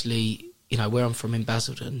I actually, you know, where I'm from in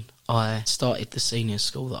Basildon, I started the senior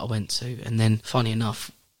school that I went to. And then, funny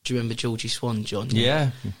enough, do you remember Georgie Swan, John?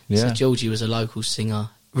 Yeah. So Georgie was a local singer.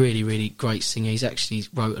 Really, really great singer. He's actually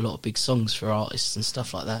wrote a lot of big songs for artists and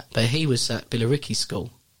stuff like that. But he was at Billericay School,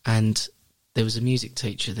 and there was a music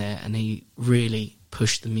teacher there, and he really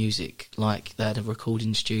pushed the music. Like, they had a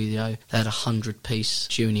recording studio, they had a 100-piece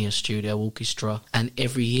junior studio orchestra, and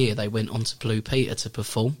every year they went on to Blue Peter to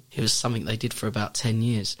perform. It was something they did for about 10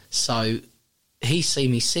 years. So he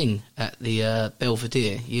seen me sing at the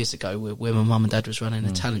Belvedere years ago, where my mum and dad was running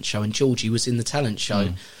a talent show, and Georgie was in the talent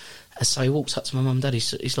show. And so he walks up to my mum and dad,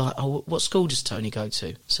 he's like, oh, what school does Tony go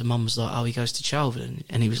to? So mum was like, oh, he goes to Chalfont.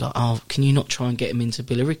 And he was like, oh, can you not try and get him into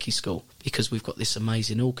Billericay School? Because we've got this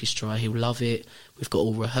amazing orchestra, he'll love it. We've got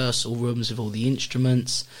all rehearsal rooms with all the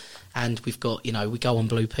instruments. And we've got, you know, we go on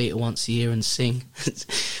Blue Peter once a year and sing.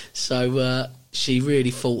 So she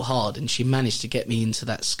really fought hard, and she managed to get me into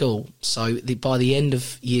that school. So by the end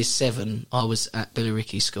of year 7, I was at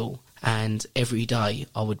Billericay School, and every day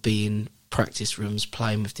I would be in practice rooms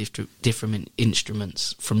playing with different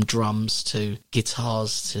instruments, from drums to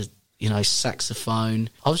guitars to, you know, saxophone.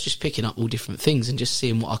 I was just picking up all different things and just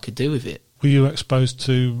seeing what I could do with it. Were you exposed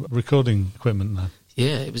to recording equipment then?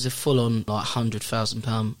 Yeah, it was a full-on, like,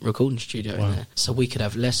 £100,000 recording studio in there. So we could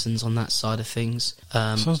have lessons on that side of things.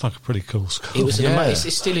 Sounds like a pretty cool school. It was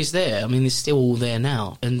it still is there. I mean, it's still all there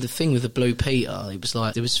now. And the thing with the Blue Peter, it was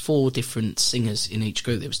like there was 4 different singers in each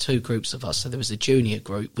group. There was 2 groups of us. So there was a junior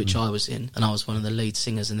group, which I was in, and I was one of the lead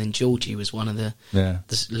singers. And then Georgie was one of the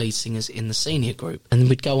lead singers in the senior group. And then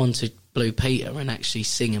we'd go on to Blue Peter and actually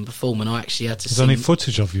sing and perform, and I actually had to There's sing. only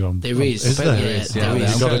footage of you on. There is. Is there? There is.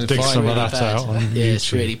 You've got to dig some of that out on YouTube. Yeah,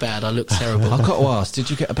 it's really bad. I look terrible. I've got to ask, did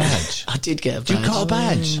you get a badge? I did get a badge. You got a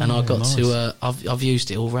badge? And I got to, I've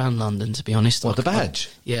used it all around London, to be honest. What, the badge?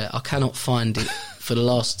 I cannot find it for the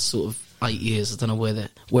last sort of 8 years. I don't know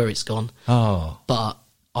where it's gone. Oh. But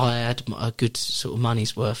I had a good sort of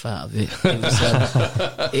money's worth out of it. It,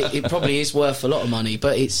 was, it probably is worth a lot of money,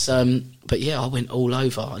 but it's... But yeah, I went all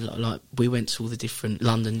over. Like, we went to all the different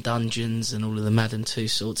London dungeons and all of the Madden 2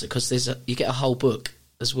 sorts, because you get a whole book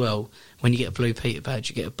as well. When you get a Blue Peter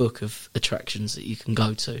badge, you get a book of attractions that you can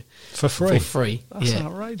go to for free. That's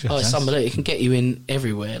outrageous. Oh, it's unbelievable. It can get you in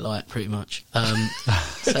everywhere, like, pretty much.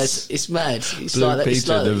 So it's mad. It's Blue like that. Peter, It's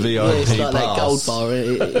like, the VIP it's like that pass. gold bar.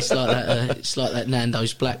 It's like that. It's like that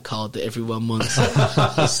Nando's black card that everyone wants.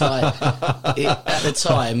 It's like at the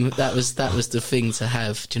time that was the thing to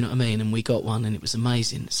have. Do you know what I mean? And we got one, and it was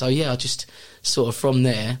amazing. So yeah, I just sort of from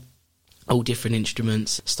there, all different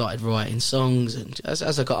instruments, started writing songs, and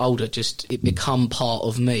as I got older, just it become part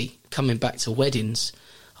of me. Coming back to weddings,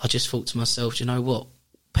 I just thought to myself, do you know what?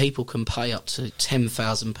 People can pay up to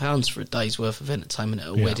 £10,000 for a day's worth of entertainment at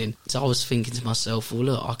a wedding. So I was thinking to myself, well,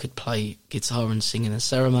 look, I could play guitar and sing in a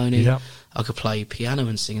ceremony. Yep. I could play piano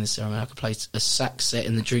and sing in a ceremony. I could play a sax set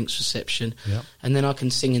in the drinks reception. Yep. And then I can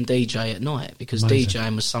sing and DJ at night, because Amazing.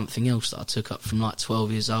 DJing was something else that I took up from like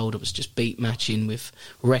 12 years old. I was just beat matching with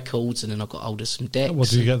records, and then I got hold of some decks. What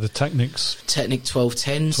do you get, the Technics? Technic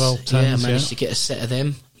 1210s. 1210s, yeah, I managed to get a set of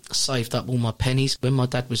them. I saved up all my pennies. When my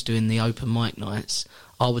dad was doing the open mic nights,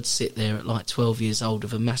 I would sit there at like 12 years old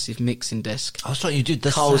with a massive mixing desk. I was like, you did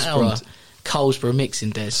the sound. Colesborough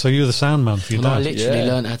mixing desk. So you were the sound man for your And I dad? literally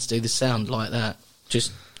learned how to do the sound like that.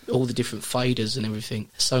 Just all the different faders and everything.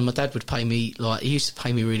 So my dad would pay me, like, he used to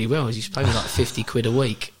pay me really well. He used to pay me like 50 quid a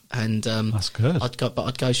week. And that's good.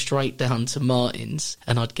 I'd go straight down to Martin's,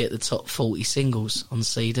 and I'd get the top 40 singles on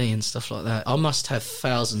CD and stuff like that. I must have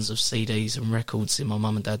thousands of CDs and records in my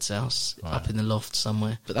mum and dad's house, up in the loft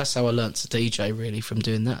somewhere. But that's how I learnt to DJ, really, from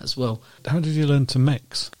doing that as well. How did you learn to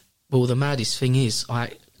mix? Well, the maddest thing is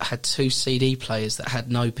I had 2 CD players that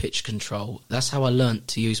had no pitch control. That's how I learnt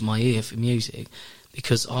to use my ear for music,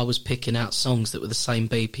 because I was picking out songs that were the same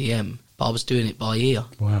BPM, but I was doing it by ear.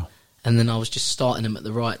 Wow. And then I was just starting them at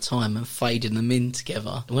the right time and fading them in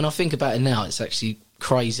together. When I think about it now, it's actually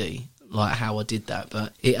crazy, like, how I did that.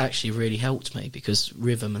 But it actually really helped me, because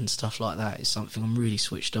rhythm and stuff like that is something I'm really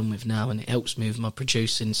switched on with now, and it helps me with my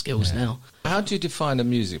producing skills now. How do you define a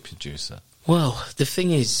music producer? Well, the thing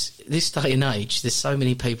is, this day and age, there's so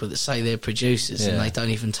many people that say they're producers and they don't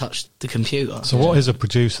even touch the computer. So what is a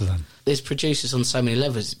producer then? There's producers on so many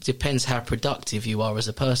levels. It depends how productive you are as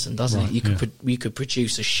a person, doesn't it? You could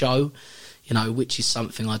produce a show, you know, which is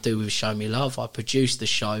something I do with Show Me Love. I produce the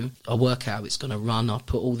show. I work out how it's going to run. I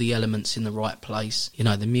put all the elements in the right place. You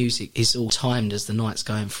know, the music is all timed as the night's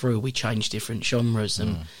going through. We change different genres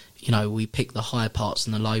and... You know, we pick the high parts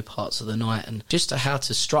and the low parts of the night, and just how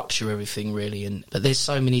to structure everything, really. But there's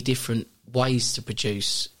so many different ways to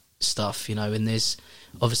produce stuff, you know, and there's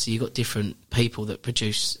obviously you've got different people that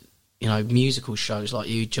produce, you know, musical shows like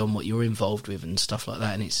you, John, what you're involved with and stuff like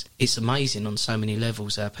that. And it's amazing on so many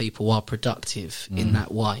levels how people are productive in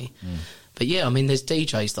that way. But yeah, I mean, there's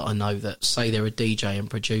DJs that I know that say they're a DJ and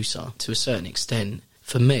producer to a certain extent.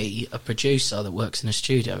 For me, a producer that works in a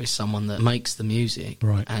studio is someone that makes the music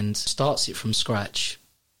and starts it from scratch,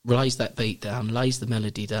 lays that beat down, lays the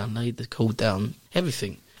melody down, lays the chord down,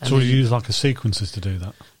 everything. And so you use like a sequences to do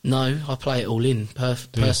that? No, I play it all in.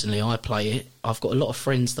 Personally, I play it. I've got a lot of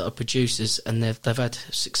friends that are producers, and they've had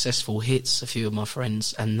successful hits, a few of my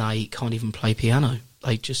friends, and they can't even play piano.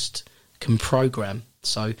 They just can program.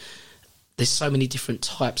 So... there's so many different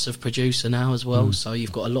types of producer now as well. So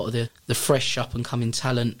you've got a lot of the fresh up and coming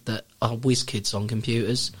talent that are whiz kids on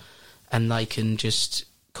computers, and they can just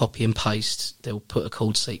copy and paste. They'll put a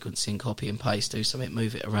chord sequence in, copy and paste, do something,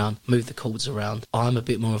 move it around, move the chords around. I'm a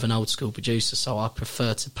bit more of an old school producer, so I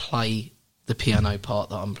prefer to play the piano part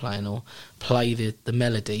that I'm playing, or play the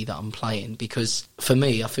melody that I'm playing, because for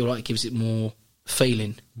me, I feel like it gives it more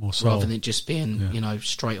feeling, more soul, rather than it just being,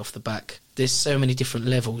 straight off the back. There's so many different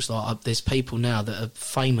levels. Like, there's people now that are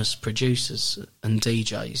famous producers and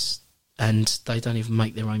DJs, and they don't even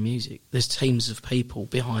make their own music. There's teams of people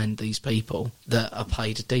behind these people that are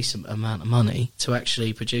paid a decent amount of money to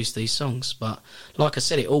actually produce these songs. But like I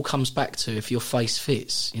said, it all comes back to if your face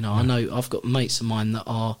fits. I know I've got mates of mine that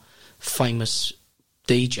are famous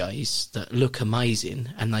DJs that look amazing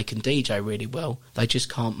and they can DJ really well. They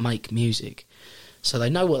just can't make music. So they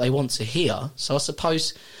know what they want to hear. So I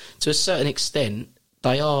suppose to a certain extent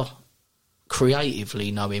they are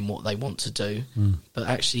creatively knowing what they want to do, but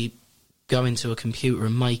actually going to a computer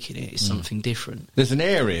and making it is something different. There's an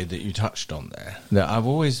area that you touched on there that I've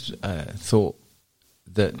always thought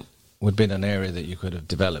that would have been an area that you could have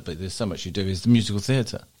developed, but there's so much you do, is the musical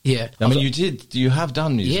theatre. Yeah. I mean, you have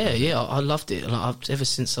done music. Yeah, I loved it. Ever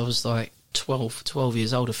since I was like 12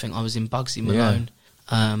 years old, I think I was in Bugsy Malone.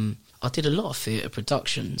 Yeah. I did a lot of theatre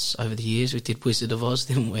productions over the years. We did Wizard of Oz,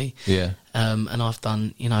 didn't we? Yeah. And I've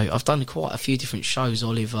done quite a few different shows,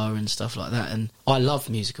 Oliver and stuff like that. And I love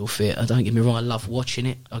musical theatre. Don't get me wrong, I love watching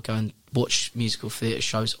it. I go and watch musical theatre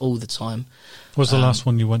shows all the time. What was the last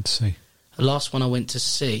one you went to see? The last one I went to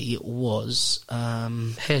see was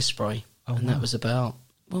Hairspray. That was about,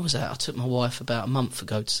 what was that? I took my wife about a month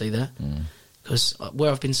ago to see that. Because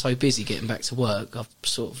where I've been so busy getting back to work, I've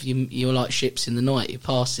sort of, you're like ships in the night, you're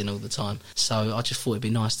passing all the time. So I just thought it'd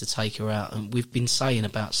be nice to take her out. And we've been saying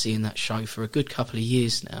about seeing that show for a good couple of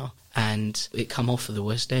years now. And it come off of the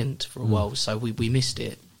West End for a while, so we missed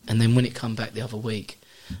it. And then when it come back the other week,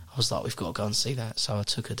 I was like, we've got to go and see that. So I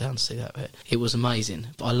took her down to see that bit. It was amazing.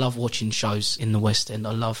 But I love watching shows in the West End.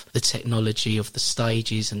 I love the technology of the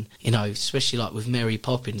stages, and, especially like with Mary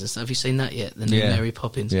Poppins and stuff. Have you seen that yet? The new Mary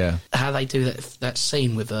Poppins? Yeah. How they do that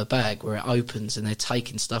scene with her bag where it opens and they're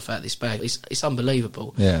taking stuff out of this bag. It's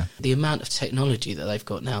unbelievable. Yeah. The amount of technology that they've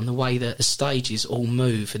got now, and the way that the stages all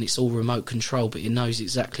move and it's all remote control, but it knows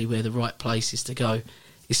exactly where the right place is to go.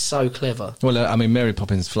 It's so clever. Well, I mean, Mary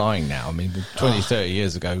Poppins flying now. I mean, 30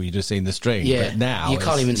 years ago, you'd have seen the string. Yeah, but now you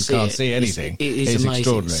can't even see anything. It's amazing.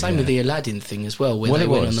 Extraordinary. Same with the Aladdin thing as well, where they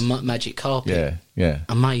went on the magic carpet. Yeah.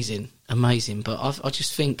 Amazing. But I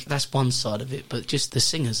just think that's one side of it. But just the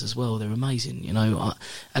singers as well, they're amazing,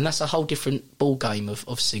 and that's a whole different ball game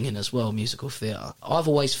of singing as well, musical theatre. I've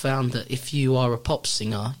always found that if you are a pop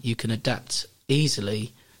singer, you can adapt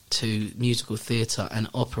easily to musical theatre and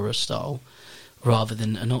opera style, rather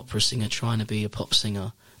than an opera singer trying to be a pop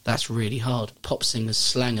singer. That's really hard. Pop singers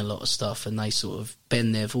slang a lot of stuff and they sort of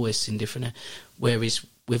bend their voice in different... Whereas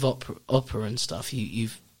with opera and stuff,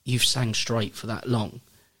 you've sang straight for that long,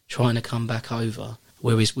 trying to come back over.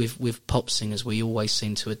 Whereas with pop singers, we always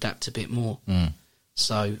seem to adapt a bit more.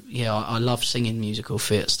 So, I love singing musical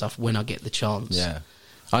theatre stuff when I get the chance. Yeah.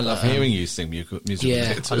 I love hearing you sing musical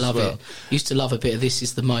theatre. I love it. Used to love a bit of This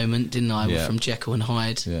Is the Moment, didn't I? From Jekyll and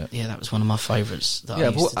Hyde. Yeah, that was one of my favourites that I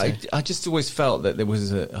used to do. I just always felt that there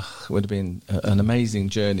was it would have been an amazing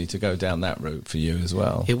journey to go down that route for you as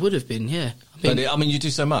well. It would have been, yeah. But you do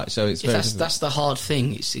so much, so it's very that's the hard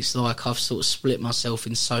thing. It's like I've sort of split myself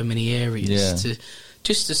in so many areas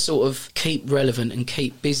to sort of keep relevant and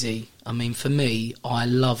keep busy. I mean, for me, I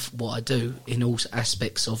love what I do in all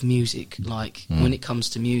aspects of music. Like, when it comes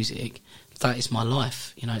to music, that is my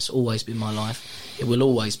life. It's always been my life. It will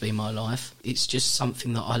always be my life. It's just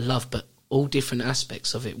something that I love, but all different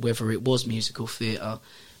aspects of it, whether it was musical theatre,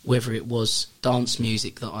 whether it was dance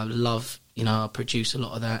music that I love, I produce a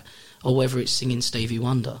lot of that, or whether it's singing Stevie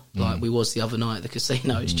Wonder, like we was the other night at the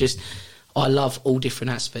casino. It's just, I love all different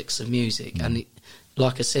aspects of music. And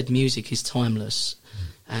like I said, music is timeless.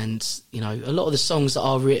 And, a lot of the songs that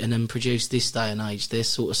are written and produced this day and age, they're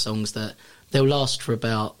sort of songs that they'll last for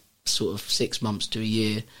about sort of 6 months to a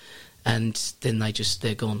year, and then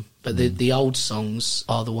they're gone. But the old songs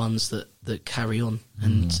are the ones that carry on,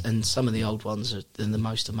 and some of the old ones are the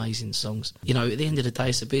most amazing songs. At the end of the day,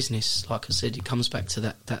 it's a business. Like I said, it comes back to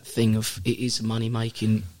that thing of it is a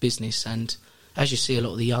money-making business, and as you see a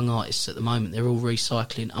lot of the young artists at the moment, they're all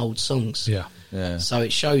recycling old songs. Yeah. So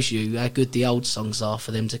it shows you how good the old songs are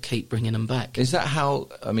for them to keep bringing them back. Is that how,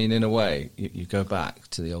 in a way, you go back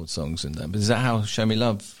to the old songs and then, but is that how Show Me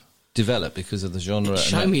Love developed because of the genre?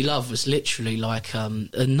 Show Me Love was literally like a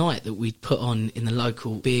night that we'd put on in the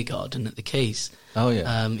local beer garden at the Keys. Oh,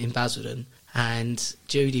 yeah. In Basildon. And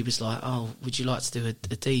Judy was like, would you like to do a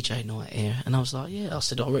DJ night here? And I was like, yeah. I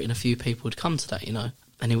said, I reckon a few people would come to that,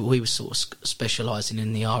 and we were sort of specialising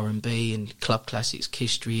in the R&B and club classics,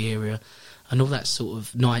 history area, and all that sort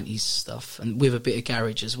of 90s stuff, and with a bit of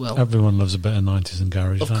garage as well. Everyone loves a bit of 90s and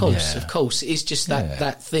garage, Of course. It's just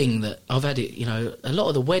that thing that I've had it, a lot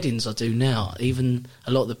of the weddings I do now, even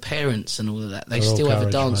a lot of the parents and all of that, they're still have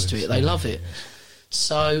a dance to it. They love it.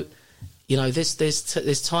 So,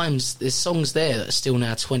 there's times, there's songs there that are still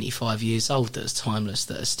now 25 years old that's timeless,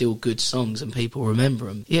 that are still good songs and people remember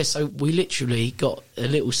them. Yeah, so we literally got a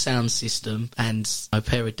little sound system and a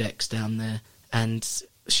pair of decks down there, and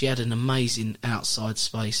she had an amazing outside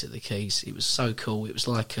space at the Keys. It was so cool. It was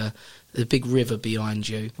like the big river behind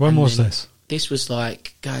you. When was this? This was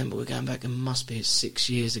like, we're going back, it must be 6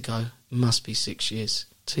 years ago. Must be 6 years.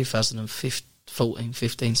 2014,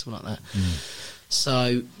 15, something like that.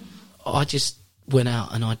 So I just went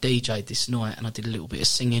out and I DJ'd this night, and I did a little bit of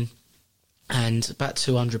singing, and about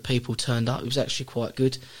 200 people turned up. It was actually quite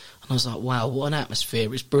good. And I was like, wow, what an atmosphere. It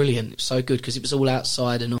was brilliant. It was so good because it was all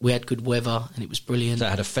outside and we had good weather, and it was brilliant. So it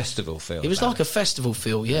had a festival feel. It was like a festival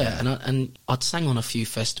feel, yeah. And I'd sang on a few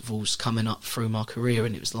festivals coming up through my career,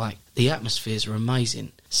 and it was like, the atmospheres are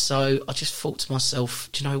amazing. So I just thought to myself,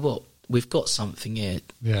 do you know what? We've got something here,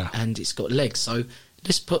 and it's got legs. So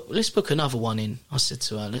let's book another one in. I said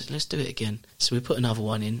to her, let's do it again. So we put another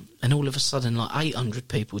one in, and all of a sudden, like 800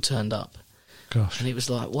 people turned up. Gosh. And it was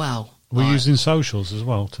like, wow. We're using socials as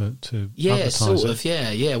well to advertise sort it. of,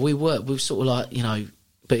 yeah. We were sort of like,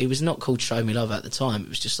 but it was not called Show Me Love at the time. It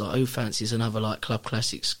was just like, who fancies another like club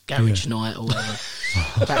classics garage night or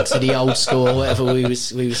whatever, back to the old school or whatever we were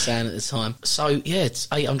saying at the time. So yeah,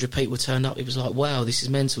 800 people turned up. It was like, wow, this is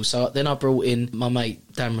mental. So then I brought in my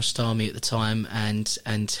mate Dan Rostami at the time, and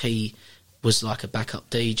he was like a backup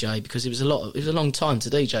DJ, because it was a long time to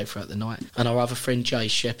DJ throughout the night. And our other friend Jay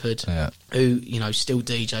Shepherd, who still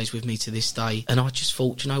DJs with me to this day. And I just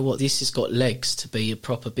thought, you know what, this has got legs to be a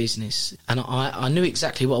proper business. And I knew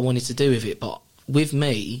exactly what I wanted to do with it, but with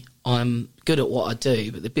me, I'm good at what I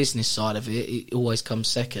do, but the business side of it always comes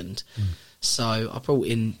second. So I brought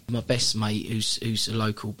in my best mate, who's a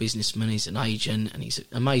local businessman. He's an agent, and he's an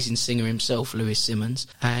amazing singer himself, Lewis Simmons.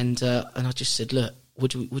 And I just said, look,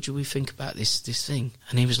 Would we think about this thing?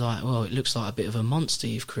 And he was like, well, it looks like a bit of a monster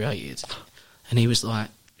you've created. And he was like,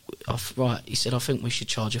 right, he said, I think we should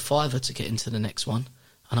charge $5 to get into the next one.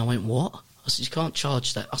 And I went, what? I said, you can't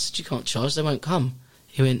charge that. I said, you can't charge, they won't come.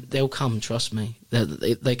 He went, they'll come, trust me.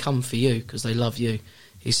 They come for you because they love you.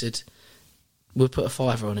 He said, we'll put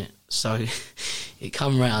 $5 on it. So it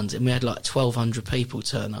come round, and we had like 1,200 people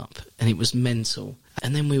turn up, and it was mental.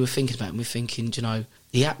 And then we were thinking about it, and we were thinking,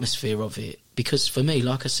 the atmosphere of it. Because for me,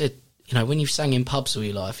 like I said, when you've sang in pubs all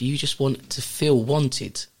your life, you just want to feel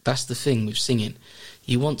wanted. That's the thing with singing.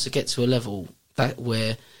 You want to get to a level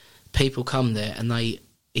where people come there and they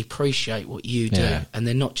appreciate what you do, and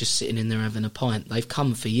they're not just sitting in there having a pint. They've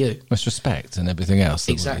come for you. It's respect and everything else.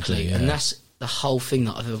 Exactly, and that's the whole thing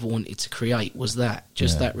that I've ever wanted to create, was that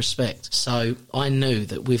respect. So I knew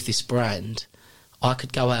that with this brand, I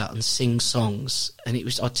could go out and sing songs, and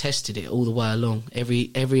I tested it all the way along.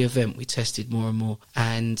 Every event we tested more and more,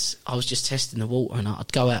 and I was just testing the water, and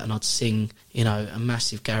I'd go out and I'd sing, a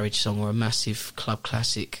massive garage song or a massive club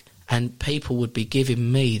classic, and people would be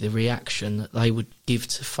giving me the reaction that they would give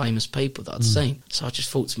to famous people that I'd seen. So I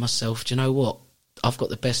just thought to myself, do you know what? I've got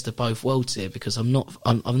the best of both worlds here, because I've not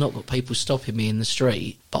got people stopping me in the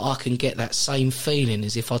street, but I can get that same feeling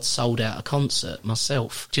as if I'd sold out a concert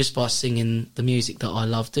myself just by singing the music that I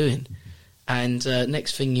love doing. And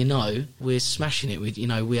next thing you know, we're smashing it. We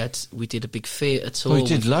did a big theatre tour. We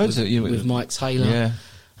did loads with Mike Taylor,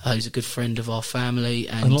 who's a good friend of our family,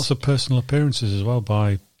 and lots of personal appearances as well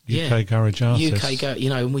by UK garage artists.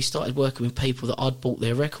 And we started working with people that I'd bought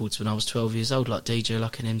their records when I was 12 years old, like DJ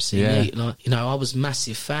Luck and MC Neat. I was a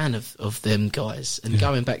massive fan of them guys. And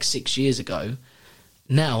going back 6 years ago,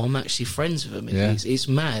 now I'm actually friends with them. It's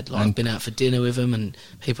mad. Like, I've been out for dinner with them, and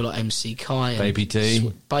people like MC Kai and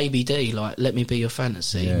Baby D, like Let Me Be Your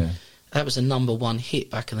Fantasy. Yeah. That was a #1 hit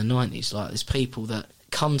back in the 90s. Like, there's people that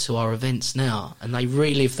come to our events now and they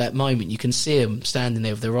relive that moment. You can see them standing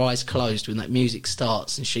there with their eyes closed when that music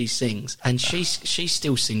starts and she sings, and she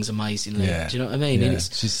still sings amazingly. Do you know what I mean? And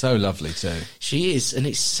she's so lovely too. She is, and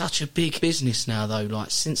it's such a big business now though.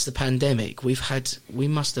 Like, since the pandemic, we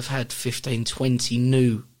must have had 15-20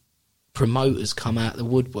 new promoters come out of the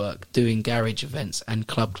woodwork doing garage events and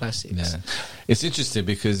club classics. It's interesting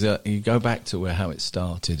because you go back to how it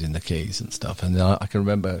started in the Keys and stuff, and I can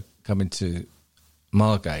remember coming to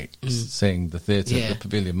Margate, seeing the theatre, the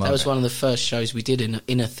Pavilion Margate. That was one of the first shows we did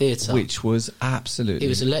in a theatre. Which was absolutely... It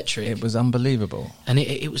was electric. It was unbelievable. And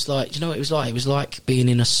it was like, do you know what it was like? It was like being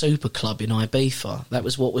in a super club in Ibiza. That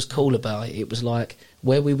was what was cool about it. It was like,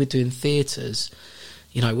 where we were doing theatres,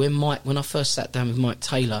 you know, when I first sat down with Mike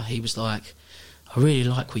Taylor, he was like, I really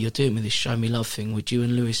like what you're doing with this Show Me Love thing. Would you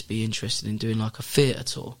and Lewis be interested in doing like a theatre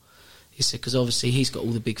tour? He said, because obviously he's got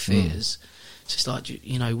all the big theatres. So it's like,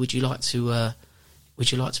 you know, would you like to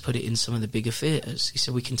put it in some of the bigger theatres? He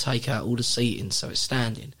said, we can take out all the seating so it's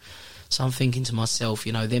standing. So I'm thinking to myself,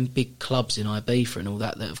 you know, them big clubs in Ibiza and all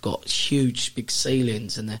that have got huge big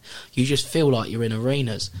ceilings and you just feel like you're in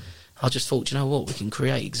arenas. I just thought, you know what, we can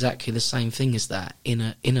create exactly the same thing as that in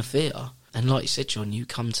a theatre. And like you said, John, you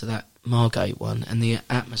come to that Margate one and the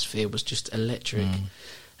atmosphere was just electric.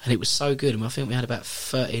 And it was so good. I mean, I think we had about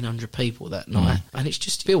 1,300 people that night. And it's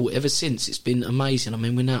just built ever since. It's been amazing. I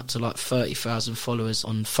mean, we're now up to like 30,000 followers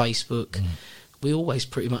on Facebook. We always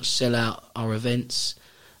pretty much sell out our events.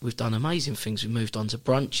 We've done amazing things. We've moved on to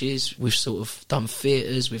brunches. We've sort of done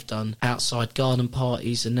theatres. We've done outside garden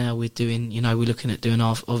parties. And now we're doing, you know, we're looking at doing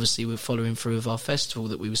obviously we're following through with our festival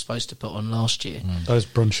that we were supposed to put on last year. Those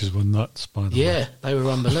brunches were nuts, by the way. Yeah, they were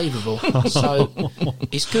unbelievable. So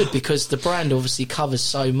it's good because the brand obviously covers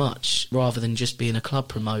so much rather than just being a club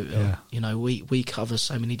promoter. Yeah. You know, we cover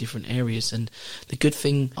so many different areas. And the good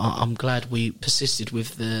thing, I'm glad we persisted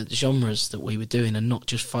with the genres that we were doing and not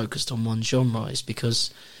just focused on one genre, is because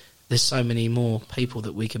there's so many more people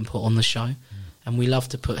that we can put on the show, and we love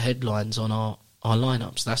to put headlines on our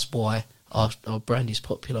lineups. That's why our brand is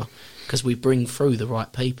popular, because we bring through the right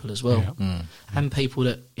people as well, and people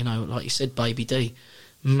that, you know, like you said, Baby D,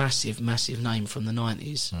 massive name from the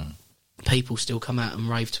 90s. People still come out and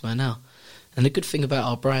rave to her now. And the good thing about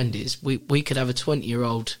our brand is we could have a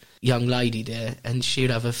 20-year-old young lady there and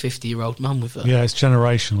she'd have a 50-year-old mum with her. Yeah, it's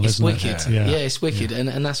generational, isn't it? It's wicked. Yeah, it's wicked. Yeah.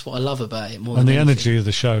 And that's what I love about it more and than the anything. energy of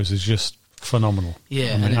the shows is just phenomenal.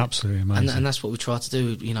 Yeah, I mean, absolutely amazing. And that's what we try to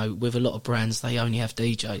do. You know, with a lot of brands, they only have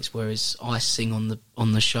DJs, whereas I sing on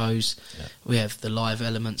the shows. Yeah. We have the live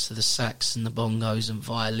elements of the sax and the bongos and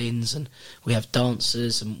violins, and we have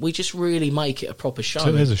dancers, and we just really make it a proper show. So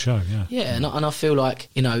it is a show, yeah. Yeah, and I feel like,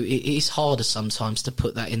 you know, it is harder sometimes to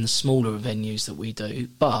put that in the smaller venues that we do,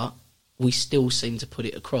 but we still seem to put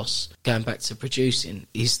it across. Going back to producing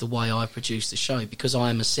is the way I produce the show, because I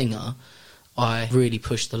am a singer. I really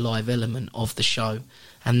push the live element of the show,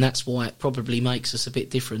 and that's why it probably makes us a bit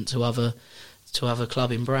different to other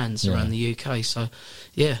clubbing brands around the UK. So,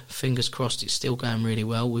 yeah, fingers crossed, it's still going really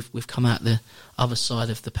well. We've come out the other side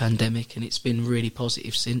of the pandemic, and it's been really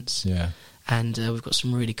positive since. Yeah, and we've got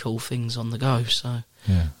some really cool things on the go. So,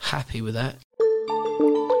 happy with that.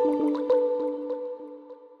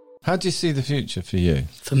 How do you see the future for you?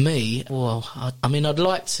 For me, well, I mean, I'd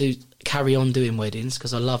like to carry on doing weddings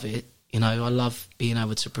because I love it. You know, I love being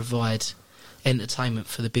able to provide entertainment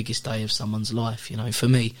for the biggest day of someone's life. You know, for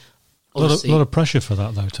me, a lot of pressure for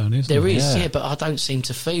that, though, Tony. Isn't there is, yeah, but I don't seem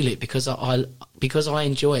to feel it because I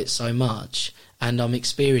enjoy it so much and I'm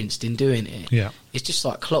experienced in doing it. Yeah, it's just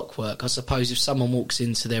like clockwork. I suppose if someone walks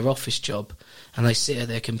into their office job and they sit at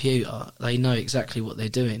their computer, they know exactly what they're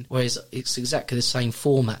doing. Whereas it's exactly the same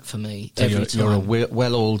format for me every time. You're a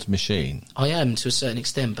well-oiled machine. I am, to a certain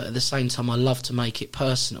extent, but at the same time I love to make it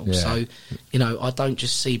personal. Yeah. So, you know, I don't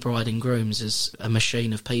just see bride and grooms as a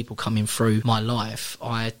machine of people coming through my life.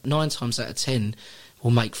 9 times out of 10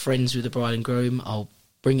 will make friends with the bride and groom. I'll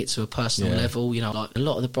bring it to a personal level. You know, like a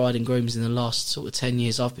lot of the bride and grooms in the last sort of 10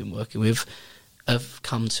 years I've been working with have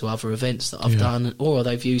come to other events that I've done, or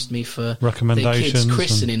they've used me for recommendations, their kids'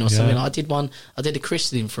 christening or something. I did a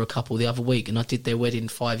christening for a couple the other week, and I did their wedding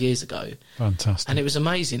 5 years ago. Fantastic. And it was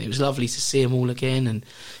amazing. It was lovely to see them all again. And,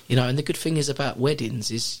 you know, and the good thing is about weddings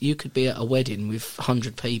is you could be at a wedding with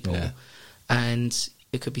 100 people and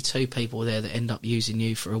there could be 2 people there that end up using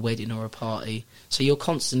you for a wedding or a party. So you're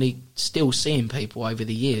constantly still seeing people over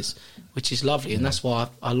the years, which is lovely. And that's why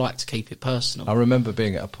I like to keep it personal. I remember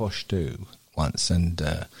being at a posh do once, and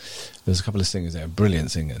there was a couple of singers there,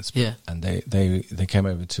 brilliant singers. Yeah. And they came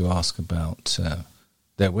over to ask about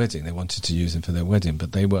their wedding. They wanted to use them for their wedding,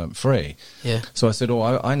 but they weren't free. Yeah. So I said,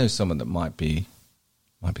 I know someone that might be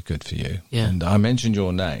good for you. Yeah. And I mentioned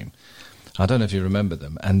your name. I don't know if you remember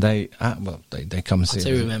them, and they come and see. I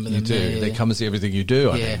do remember them. You do. Yeah, they come and see everything you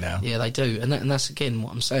do. I think now. Yeah, they do, and that's again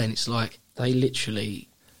what I'm saying. It's like they literally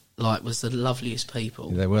was the loveliest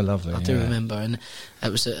people. They were lovely. I do remember, and it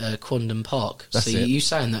was at Quandon Park. That's so you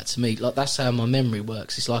saying that to me, like that's how my memory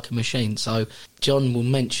works. It's like a machine. So John will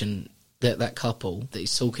mention that couple that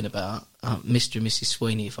he's talking about, Mr. and Mrs.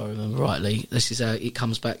 Sweeney, if I remember rightly. This is how it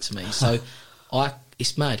comes back to me. So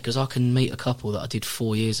It's mad because I can meet a couple that I did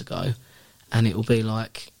 4 years ago, and it will be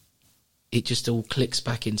like it just all clicks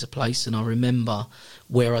back into place, and I remember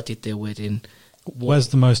where I did their wedding. Where's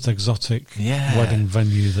the most exotic wedding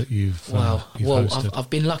venue that you've hosted? I've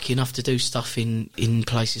been lucky enough to do stuff in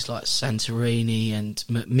places like Santorini and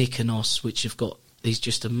Mykonos, which have got these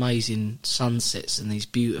just amazing sunsets and these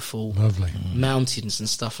beautiful mountains and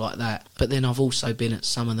stuff like that. But then I've also been at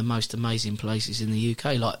some of the most amazing places in the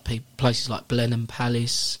UK, like places like Blenheim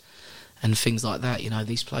Palace and things like that. You know,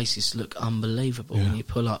 these places look unbelievable when you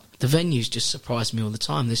pull up. The venues just surprise me all the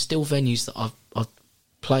time. There's still venues that I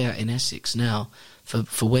play at in Essex now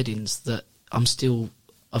for weddings that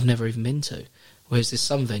I've never even been to. Whereas there's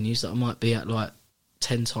some venues that I might be at like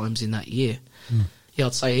 10 times in that year. Yeah,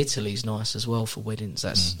 I'd say Italy's nice as well for weddings.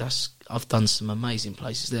 That's I've done some amazing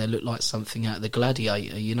places there. Look like something out of the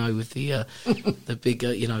Gladiator, you know, with the the big,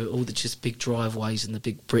 you know, all the just big driveways and the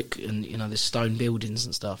big brick and, you know, the stone buildings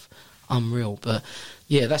and stuff. Unreal. But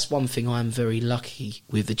yeah, that's one thing I am very lucky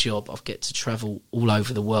with the job. I get to travel all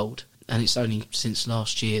over the world, and it's only since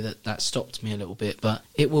last year that stopped me a little bit. But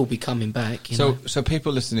it will be coming back. So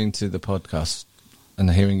people listening to the podcast and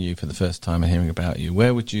hearing you for the first time and hearing about you,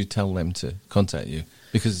 where would you tell them to contact you?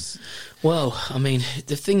 Because, well, I mean,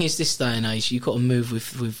 the thing is, this day and age, you've got to move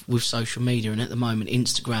with social media, and at the moment,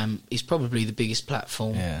 Instagram is probably the biggest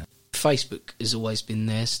platform. Yeah. Facebook has always been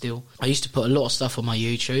there still. I used to put a lot of stuff on my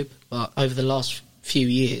YouTube, but over the last few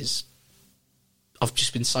years, I've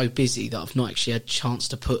just been so busy that I've not actually had a chance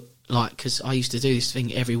to put, like, because I used to do this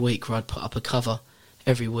thing every week where I'd put up a cover.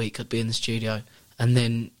 Every week I'd be in the studio, and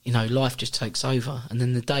then, you know, life just takes over, and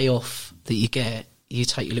then the day off that you get, you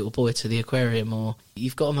take your little boy to the aquarium, or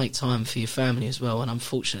you've got to make time for your family as well. And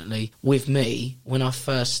unfortunately, with me, when I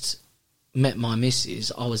first met my missus,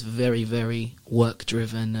 I was very, very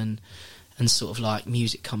work-driven and sort of like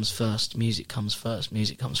music comes first,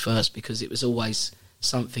 because it was always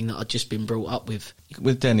something that I'd just been brought up with.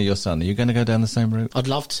 With Denny, your son, are you going to go down the same route? I'd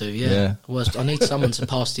love to, yeah. I need someone to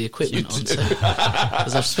pass the equipment on to,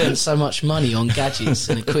 because I've spent so much money on gadgets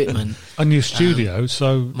and equipment. A new studio,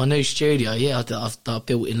 my new studio, I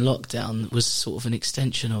built in lockdown, was sort of an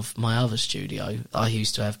extension of my other studio I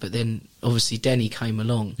used to have, but then obviously Denny came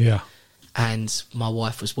along. Yeah. And my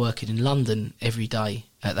wife was working in London every day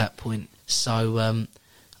at that point. So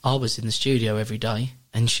I was in the studio every day,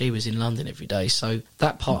 and she was in London every day. So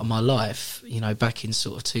that part of my life, you know, back in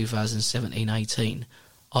sort of 2017, 18,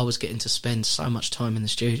 I was getting to spend so much time in the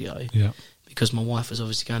studio because my wife was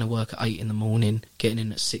obviously going to work at 8 in the morning, getting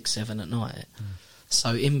in at 6, 7 at night.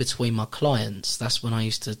 So in between my clients, that's when I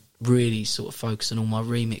used to really sort of focus on all my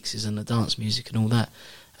remixes and the dance music and all that.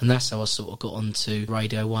 And that's how I sort of got onto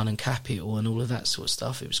Radio 1 and Capital and all of that sort of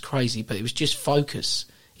stuff. It was crazy, but it was just focus.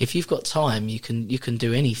 If you've got time, you can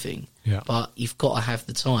do anything, but you've got to have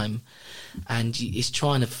the time, and it's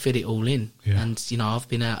trying to fit it all in. And, you know, I've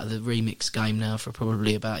been out of the remix game now for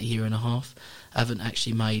probably about a year and a half. I haven't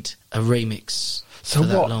actually made a remix for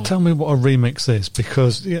that long. Tell me what a remix is,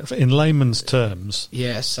 because in layman's terms,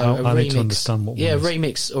 I need to understand what one is. A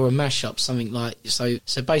remix or a mashup, something like so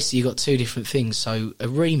basically you've got two different things. So a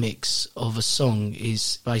remix of a song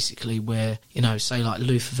is basically where, you know, say like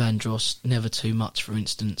Luther Vandross, Never Too Much, for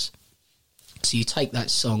instance. So you take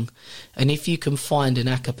that song, and if you can find an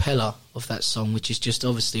a cappella of that song, which is just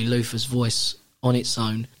obviously Luther's voice on its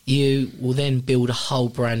own, you will then build a whole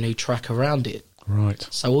brand new track around it. Right.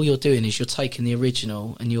 So all you're doing is you're taking the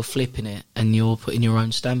original and you're flipping it and you're putting your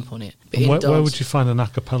own stamp on it. But where would you find an a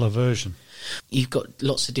cappella version? You've got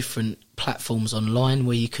lots of different platforms online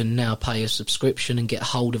where you can now pay a subscription and get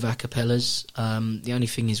hold of a cappellas. The only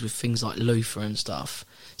thing is with things like Luther and stuff,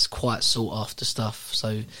 it's quite sought after stuff.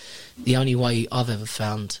 So the only way I've ever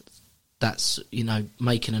found that's, you know,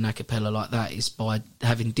 making an a cappella like that is by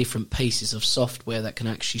having different pieces of software that can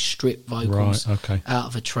actually strip vocals out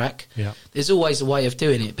of a track. Yeah. There's always a way of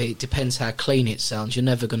doing it, but it depends how clean it sounds. You're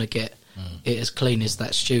never going to get it as clean as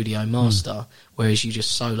that studio master, whereas you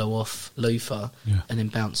just solo off Luther and then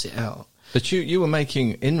bounce it out. But you were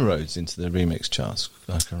making inroads into the remix charts,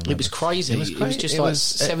 I can remember. It was crazy. It was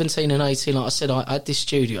just 17 and 18. Like I said, I had this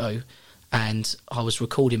studio and I was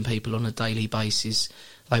recording people on a daily basis.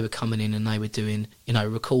 They were coming in and they were doing, you know,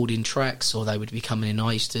 recording tracks, or they would be coming in.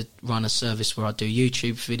 I used to run a service where I do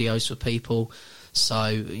YouTube videos for people. So,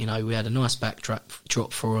 you know, we had a nice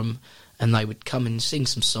backdrop for them, and they would come and sing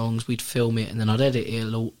some songs. We'd film it, and then I'd edit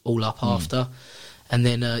it all up after. And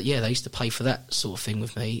then, they used to pay for that sort of thing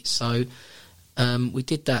with me. So we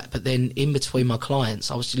did that, but then in between my clients,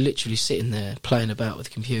 I was literally sitting there playing about with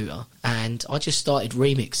the computer, and I just started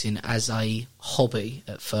remixing as a hobby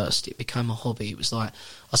at first. It became a hobby. It was like,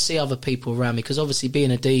 I see other people around me, because obviously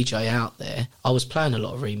being a DJ out there, I was playing a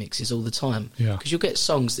lot of remixes all the time. Yeah. Because you'll get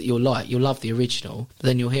songs that you'll love the original, but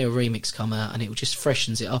then you'll hear a remix come out and it just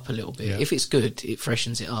freshens it up a little bit. Yeah. If it's good, it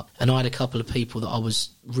freshens it up. And I had a couple of people that I was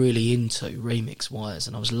really into remix-wise,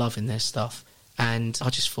 and I was loving their stuff. And I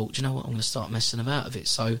just thought, you know what, I'm going to start messing about with it.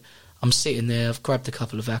 So I'm sitting there, I've grabbed a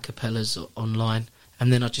couple of acapellas online,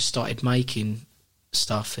 and then I just started making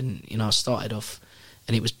stuff. And, you know, I started off,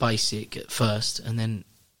 and it was basic at first, and then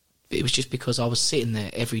it was just because I was sitting there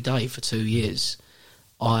every day for 2 years,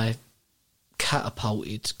 I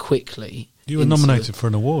catapulted quickly. You were nominated for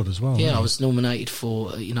an award as well. Yeah, I was nominated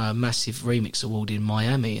for, you know, a massive remix award in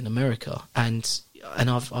Miami in America, and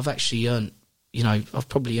I've actually earned, you know, I've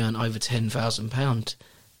probably earned over £10,000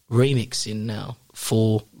 remixing now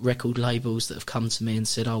for record labels that have come to me and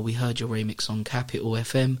said, oh, we heard your remix on Capital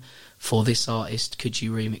FM for this artist, could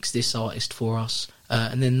you remix this artist for us?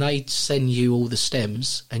 And then they send you all the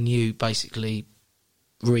stems, and you basically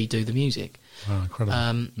redo the music. Wow, incredible.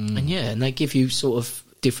 And yeah, and they give you sort of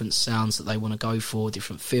different sounds that they want to go for,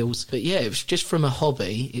 different feels. But yeah, it was just from a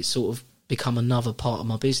hobby, it's sort of become another part of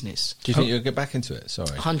my business. Do you think you'll get back into it? Sorry.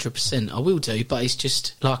 100%, I will do, but it's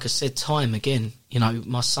just, like I said, time again. You know,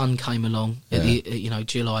 my son came along at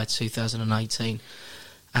July 2018,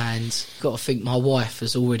 and got to think my wife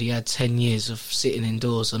has already had 10 years of sitting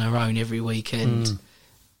indoors on her own every weekend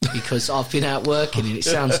because I've been out working, and it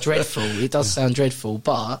sounds dreadful. It does sound dreadful,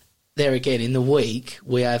 but there again, in the week,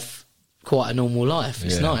 we have quite a normal life.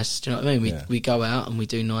 It's nice. Do you know what I mean? We go out and we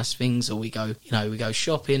do nice things, or we go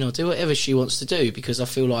shopping, or do whatever she wants to do, because I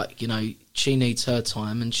feel like, you know, she needs her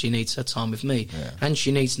time, and she needs her time with me, and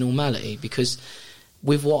she needs normality, because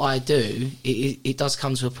with what I do, it does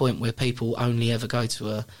come to a point where people only ever go to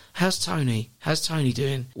her, how's Tony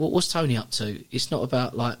doing? What's Tony up to? It's not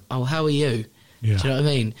about like, oh, how are you? Yeah. Do you know what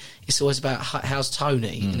I mean? It's always about how's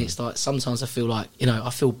Tony, and it's like, sometimes I feel like, you know, I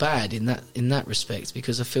feel bad in that respect,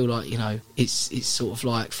 because I feel like, you know, it's sort of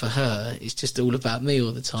like, for her, it's just all about me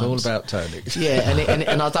all the time. It's all about Tony. Yeah,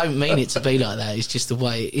 and I don't mean it to be like that. It's just the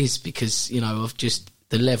way it is, because, you know, of just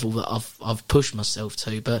the level that I've pushed myself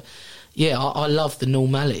to. But yeah, I love the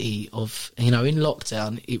normality of, you know, in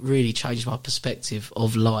lockdown, it really changed my perspective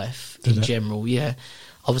of life in general. Yeah.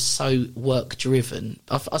 I was so work-driven.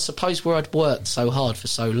 I suppose where I'd worked so hard for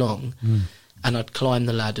so long, and I'd climbed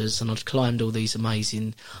the ladders, and I'd climbed all these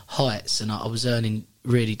amazing heights, and I was earning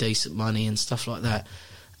really decent money and stuff like that.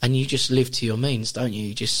 And you just live to your means, don't you?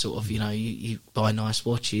 You just sort of, you know, you buy nice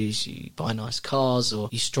watches, you buy nice cars, or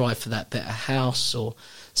you strive for that better house or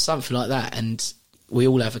something like that. And we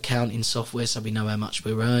all have accounting software, so we know how much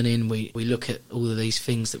we're earning. We look at all of these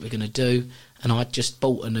things that we're going to do. And I just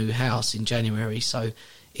bought a new house in January, so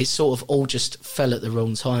it sort of all just fell at the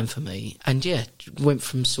wrong time for me. And yeah, went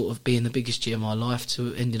from sort of being the biggest year of my life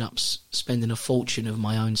to ending up spending a fortune of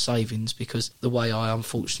my own savings, because the way I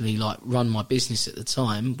unfortunately run my business at the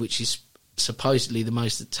time, which is supposedly the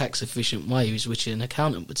most tax efficient way, which an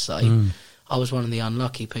accountant would say, I was one of the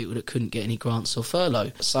unlucky people that couldn't get any grants or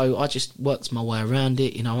furlough. So I just worked my way around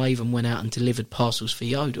it. You know, I even went out and delivered parcels for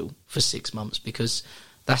Yodel for 6 months, because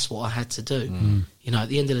that's what I had to do. You know, at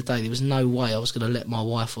the end of the day, there was no way I was going to let my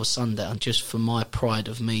wife or son down just for my pride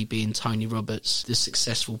of me being Tony Roberts, the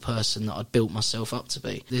successful person that I'd built myself up to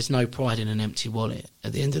be. There's no pride in an empty wallet.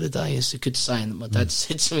 At the end of the day, it's a good saying that my dad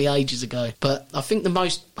said to me ages ago. But I think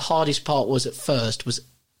the hardest part was at first was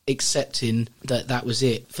accepting that was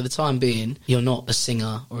it. For the time being, you're not a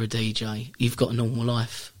singer or a DJ. You've got a normal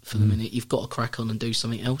life for the minute. You've got to crack on and do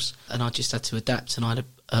something else. And I just had to adapt, and I had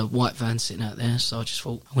a white van sitting out there, so I just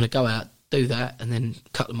thought, I'm going to go out, do that. And then a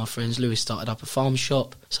couple of my friends, Lewis, started up a farm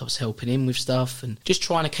shop, so I was helping him with stuff and just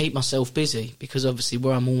trying to keep myself busy, because obviously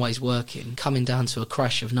where I'm always working, coming down to a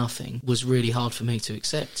crash of nothing was really hard for me to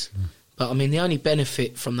accept. But I mean, the only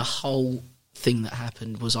benefit from the whole thing that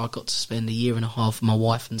happened was I got to spend a year and a half with my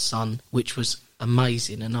wife and son, which was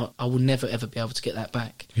amazing, and I will never ever be able to get that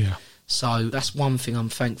back. Yeah. So that's one thing I'm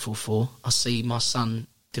thankful for. I see my son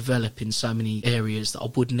develop in so many areas that I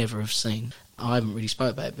would never have seen. I haven't really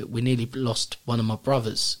spoke about it, but we nearly lost one of my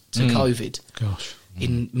brothers to COVID. Gosh.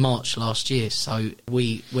 In March last year, so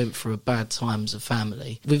we went through a bad time as a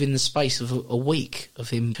family. Within the space of a week of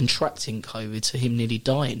him contracting COVID to him nearly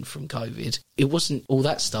dying from COVID, it wasn't all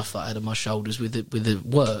that stuff that I had on my shoulders with the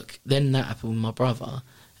work. Then that happened with my brother,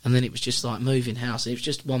 and then it was just like moving house. It was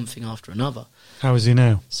just one thing after another. How is he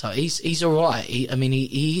now? So he's all right.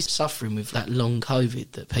 He's suffering with that long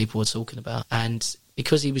COVID that people were talking about, and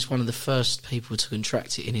because he was one of the first people to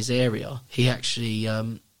contract it in his area, he actually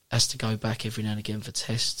has to go back every now and again for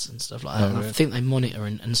tests and stuff like that. And I think they monitor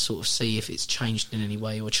and sort of see if it's changed in any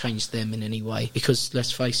way or changed them in any way, because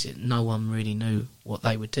let's face it, no one really knew what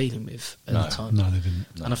they were dealing with at the time. No, they didn't.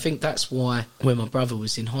 No. And I think that's why when my brother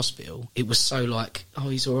was in hospital, it was so like, oh,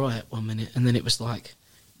 he's all right 1 minute, and then it was like,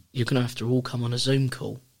 you're going to have to all come on a Zoom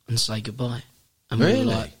call and say goodbye. And we were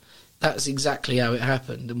like, that's exactly how it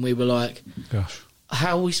happened. And we were like, gosh,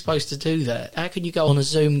 how are we supposed to do that? How can you go on a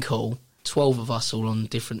Zoom call, 12 of us all on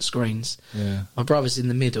different screens? Yeah. My brother's in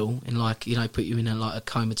the middle, in like, you know, put you in a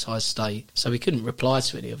comatised state, so he couldn't reply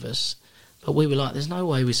to any of us. But we were like, there's no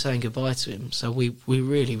way we're saying goodbye to him. So we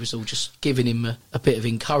really was all just giving him a bit of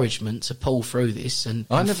encouragement to pull through this, and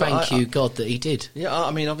thank you, God, that he did. Yeah, I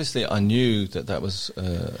mean, obviously I knew that was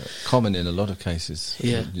common in a lot of cases,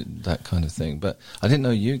 that kind of thing. But I didn't know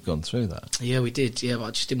you'd gone through that. Yeah, we did, but I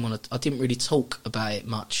just didn't want to... I didn't really talk about it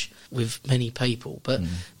much with many people. But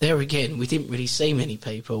there again, we didn't really see many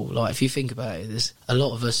people. Like, if you think about it, there's a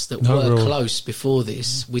lot of us that were close before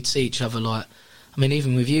this. We'd see each other like... I mean,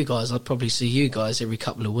 even with you guys, I'd probably see you guys every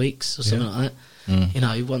couple of weeks or something like that. You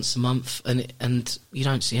know, once a month, and you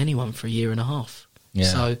don't see anyone for a year and a half. Yeah.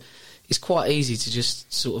 So it's quite easy to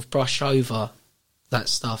just sort of brush over that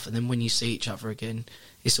stuff, and then when you see each other again,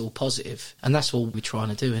 it's all positive. And that's all we're trying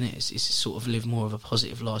to do, isn't it? Is sort of live more of a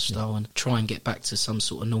positive lifestyle and try and get back to some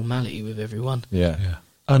sort of normality with everyone. Yeah.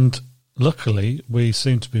 And luckily, we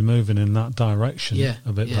seem to be moving in that direction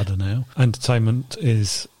a bit better now. Entertainment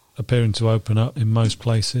is appearing to open up in most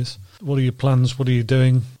places. What are your plans? What are you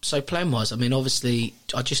doing? So plan-wise, I mean, obviously,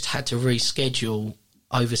 I just had to reschedule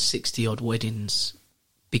over 60-odd weddings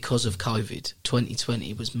because of COVID.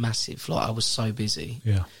 2020 was massive. Like, I was so busy.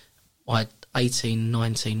 Yeah. I had 18,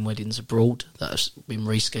 19 weddings abroad that have been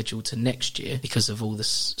rescheduled to next year because of all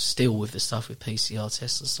this, still with the stuff with PCR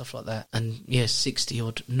tests and stuff like that. And,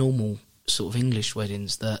 60-odd normal sort of English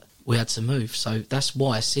weddings that we had to move. So that's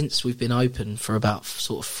why, since we've been open for about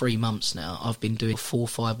sort of 3 months now, I've been doing 4 or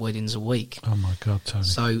 5 weddings a week. Oh my God, Tony.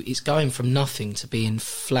 So it's going from nothing to being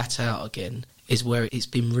flat out again is where it's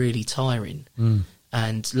been really tiring.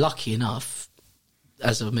 And lucky enough,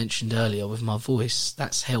 as I mentioned earlier with my voice,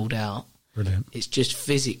 that's held out. Brilliant. It's just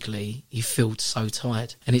physically, you feel so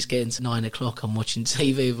tired. And it's getting to 9 o'clock, I'm watching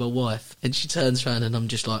TV with my wife, and she turns around and I'm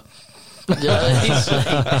just like... So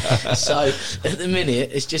at the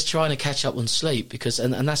minute it's just trying to catch up on sleep, because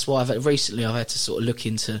and that's why I've had to sort of look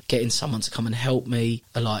into getting someone to come and help me,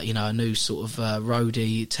 like, you know, a new sort of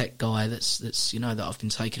roadie tech guy that's you know, that I've been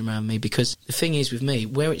taking around me. Because the thing is with me,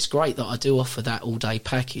 where it's great that I do offer that all day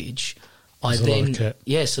package,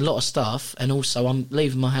 it's a lot of stuff, and also I'm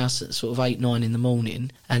leaving my house at sort of 8, 9 in the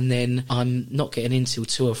morning, and then I'm not getting in till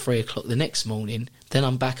 2 or 3 o'clock the next morning. Then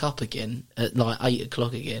I'm back up again at like 8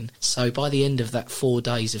 o'clock again. So by the end of that 4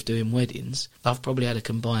 days of doing weddings, I've probably had a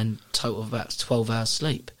combined total of about 12 hours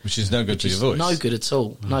sleep. Which is no good for your voice. No good at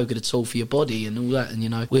all. No good at all for your body and all that. And, you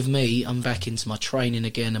know, with me, I'm back into my training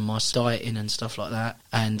again and my dieting and stuff like that.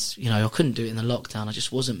 And, you know, I couldn't do it in the lockdown. I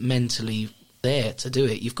just wasn't mentally there to do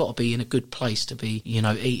it. You've got to be in a good place to be, you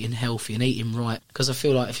know, eating healthy and eating right, because I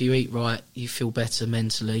feel like if you eat right, you feel better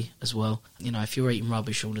mentally as well. You know, if you're eating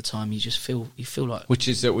rubbish all the time, you feel like which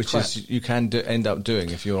is you can end up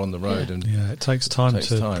doing if you're on the road. And it takes time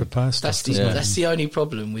to prepare stuff. That's the only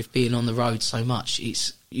problem with being on the road so much.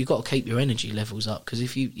 It's you've got to keep your energy levels up, because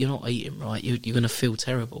if you're not eating right, you're going to feel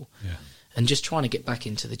terrible. And just trying to get back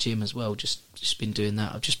into the gym as well. Just been doing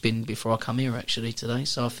that. I've just been before I come here actually today,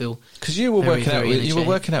 so I feel because you were working out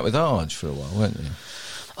with Arj for a while, weren't you?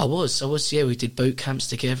 I was. Yeah, we did boot camps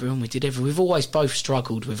together, and we did everything. We've always both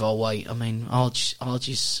struggled with our weight. I mean, Arj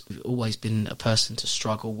has always been a person to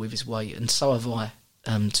struggle with his weight, and so have I,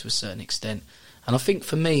 to a certain extent. And I think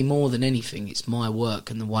for me, more than anything, it's my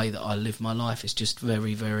work and the way that I live my life is just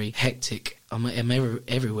very, very hectic. I'm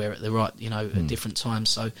everywhere at the right, you know, at different times.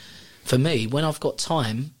 So for me, when I've got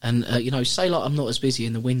time, and, you know, say like I'm not as busy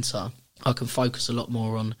in the winter, I can focus a lot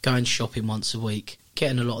more on going shopping once a week,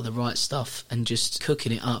 getting a lot of the right stuff and just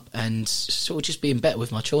cooking it up and sort of just being better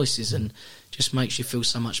with my choices, and just makes you feel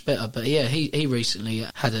so much better. But yeah, he recently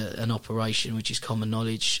had an operation, which is common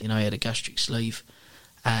knowledge. You know, he had a gastric sleeve,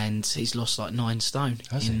 and he's lost like 9 stone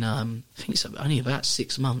in, I think it's only about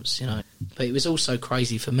 6 months, you know. But it was also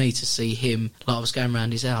crazy for me to see him, like I was going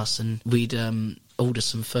around his house and we'd order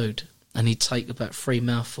some food, and he'd take about 3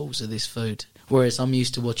 mouthfuls of this food, whereas I'm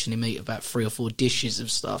used to watching him eat about 3 or 4 dishes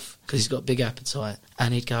of stuff because he's got a big appetite.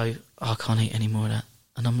 And he'd go, I can't eat any more of that.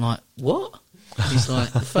 And I'm like, what? And he's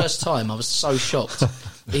like, the first time I was so shocked.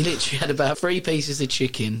 He literally had about 3 pieces of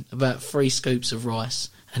chicken, about 3 scoops of rice,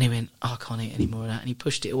 And he went, I can't eat any more of that. And he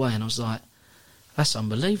pushed it away, and I was like, that's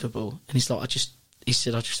unbelievable. And he's like, he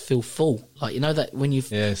said, I just feel full. Like, you know that when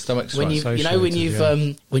you've... Yeah, stomach's when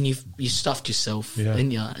right. when you've stuffed yourself,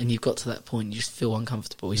 didn't you? And you've got to that point, you just feel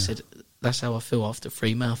uncomfortable. He said, that's how I feel after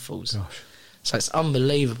 3 mouthfuls. Gosh. So it's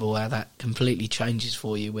unbelievable how that completely changes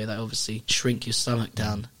for you, where they obviously shrink your stomach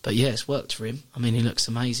down. But yeah, it's worked for him. I mean, he looks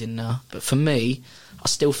amazing now. But for me, I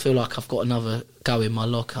still feel like I've got another go in my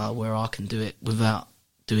locker where I can do it without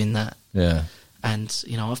doing that. Yeah. And,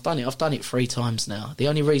 you know, I've done it 3 times now. The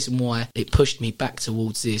only reason why it pushed me back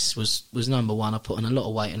towards this was number one, I put on a lot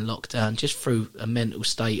of weight in lockdown just through a mental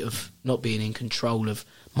state of not being in control of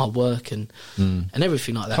my work and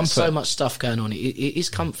everything like that. Comfort. So much stuff going on. It is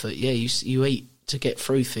comfort. Yeah, you eat to get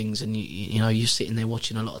through things, and you know, you're sitting there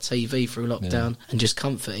watching a lot of TV through lockdown and just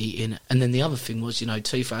comfort eating. And then the other thing was, you know,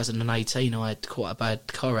 2018 I had quite a bad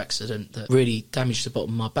car accident that really damaged the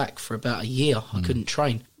bottom of my back for about a year. I couldn't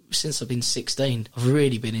train. Since I've been 16, I've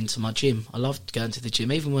really been into my gym. I loved going to the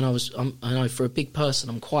gym. Even when I know for a big person,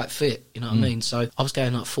 I'm quite fit, you know what I mean? So I was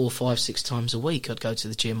going like 4, 5, 6 times a week. I'd go to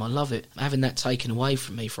the gym. I love it. Having that taken away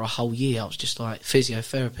from me for a whole year, I was just like,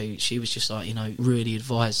 physiotherapy, she was just like, you know, really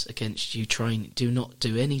advise against you training. Do not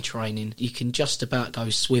do any training. You can just about go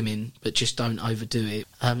swimming, but just don't overdo it.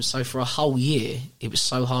 So for a whole year, it was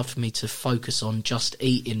so hard for me to focus on just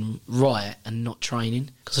eating right and not training,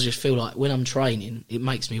 because I just feel like when I'm training, it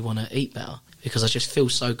makes me want to eat better, because I just feel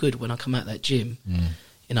so good when I come out that gym.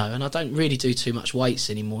 You know, and I don't really do too much weights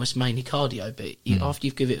anymore. It's mainly cardio, but after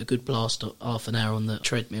you've given it a good blast of half an hour on the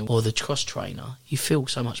treadmill or the cross trainer, you feel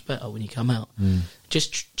so much better when you come out.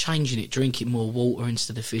 Just changing it, drinking more water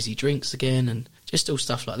instead of fizzy drinks again, and just all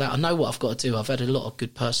stuff like that. I know what I've got to do. I've had a lot of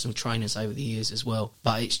good personal trainers over the years as well,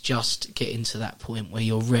 but it's just getting to that point where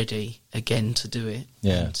you're ready again to do it.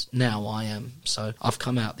 Yeah. And now I am. So I've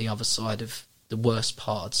come out the other side of the worst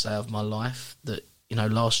part, I'd say, of my life. That, you know,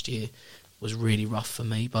 last year was really rough for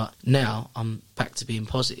me, but now I'm back to being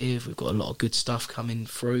positive. We've got a lot of good stuff coming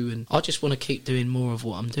through, and I just want to keep doing more of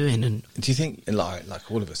what I'm doing. And do you think,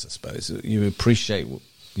 like all of us, I suppose, you appreciate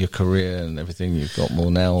your career and everything you've got more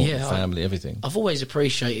now, family, everything? I've always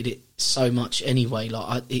appreciated it so much anyway.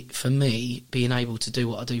 Like, for me, being able to do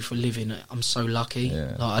what I do for a living, I'm so lucky.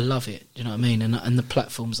 Like, I love it, do you know what I mean? And the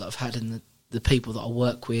platforms that I've had, and the people that I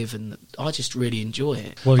work with, and I just really enjoy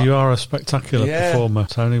it. Well, you are a spectacular performer,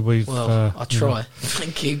 Tony. I try.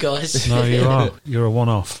 Thank you, guys. No, you are. You're a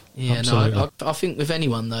one-off. Yeah, absolutely. No, I think with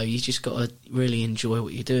anyone, though, you just got to really enjoy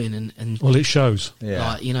what you're doing. And well, it shows. Yeah.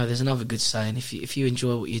 Like, you know, there's another good saying, if you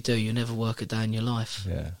enjoy what you do, you'll never work a day in your life.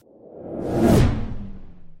 Yeah.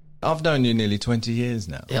 I've known you nearly 20 years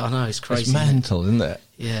now. Yeah, I know, it's crazy. It's mental, isn't it?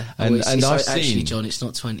 Yeah. And I've actually, seen... John, it's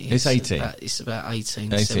not 20. It's 18. It's about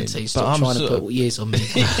 18, 18. 17. Stop trying to put years on me.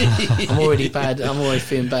 I'm already bad. I'm already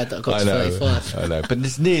feeling bad that I got to 35. I know, but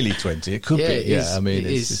it's nearly 20. It could be. Is. I mean,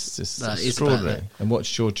 it's just extraordinary. And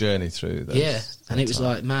watched your journey through those. Yeah. And it was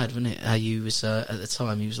like mad, wasn't it? How you was, at the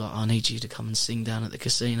time, he was like, I need you to come and sing down at the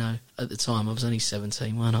casino. At the time, I was only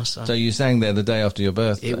 17, weren't I? So you sang there the day after your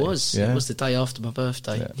birthday? It was. Yeah? It was the day after my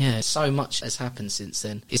birthday. Yeah, so much has happened since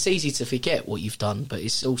then. It's easy to forget what you've done, but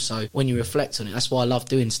it's also, when you reflect on it, that's why I love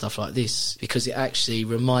doing stuff like this, because it actually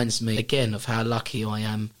reminds me, again, of how lucky I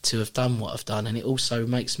am to have done what I've done, and it also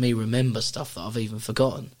makes me remember stuff that I've even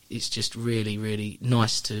forgotten. It's just really, really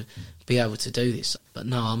nice to be able to do this. But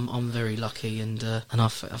no, I'm very lucky, and I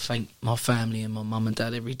thank my family and my mum and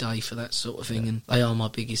dad every day for that sort of thing, and they are my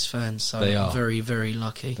biggest fans, so I'm very, very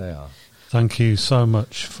lucky. They are. Thank you so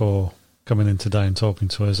much for coming in today and talking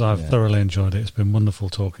to us. I've thoroughly enjoyed it. It's been wonderful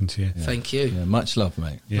talking to you. Yeah. Thank you. Yeah, much love,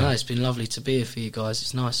 mate. No, it's been lovely to be here for you guys.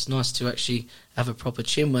 It's nice to actually have a proper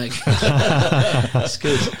chinwag. It's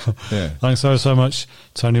good. Yeah. Thanks so much,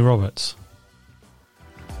 Tony Roberts.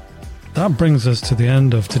 That brings us to the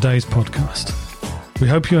end of today's podcast. We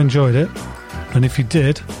hope you enjoyed it, and if you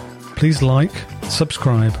did, please like,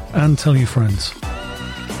 subscribe, and tell your friends.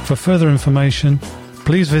 For further information,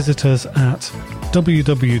 please visit us at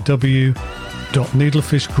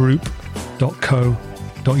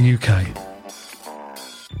www.needlefishgroup.co.uk.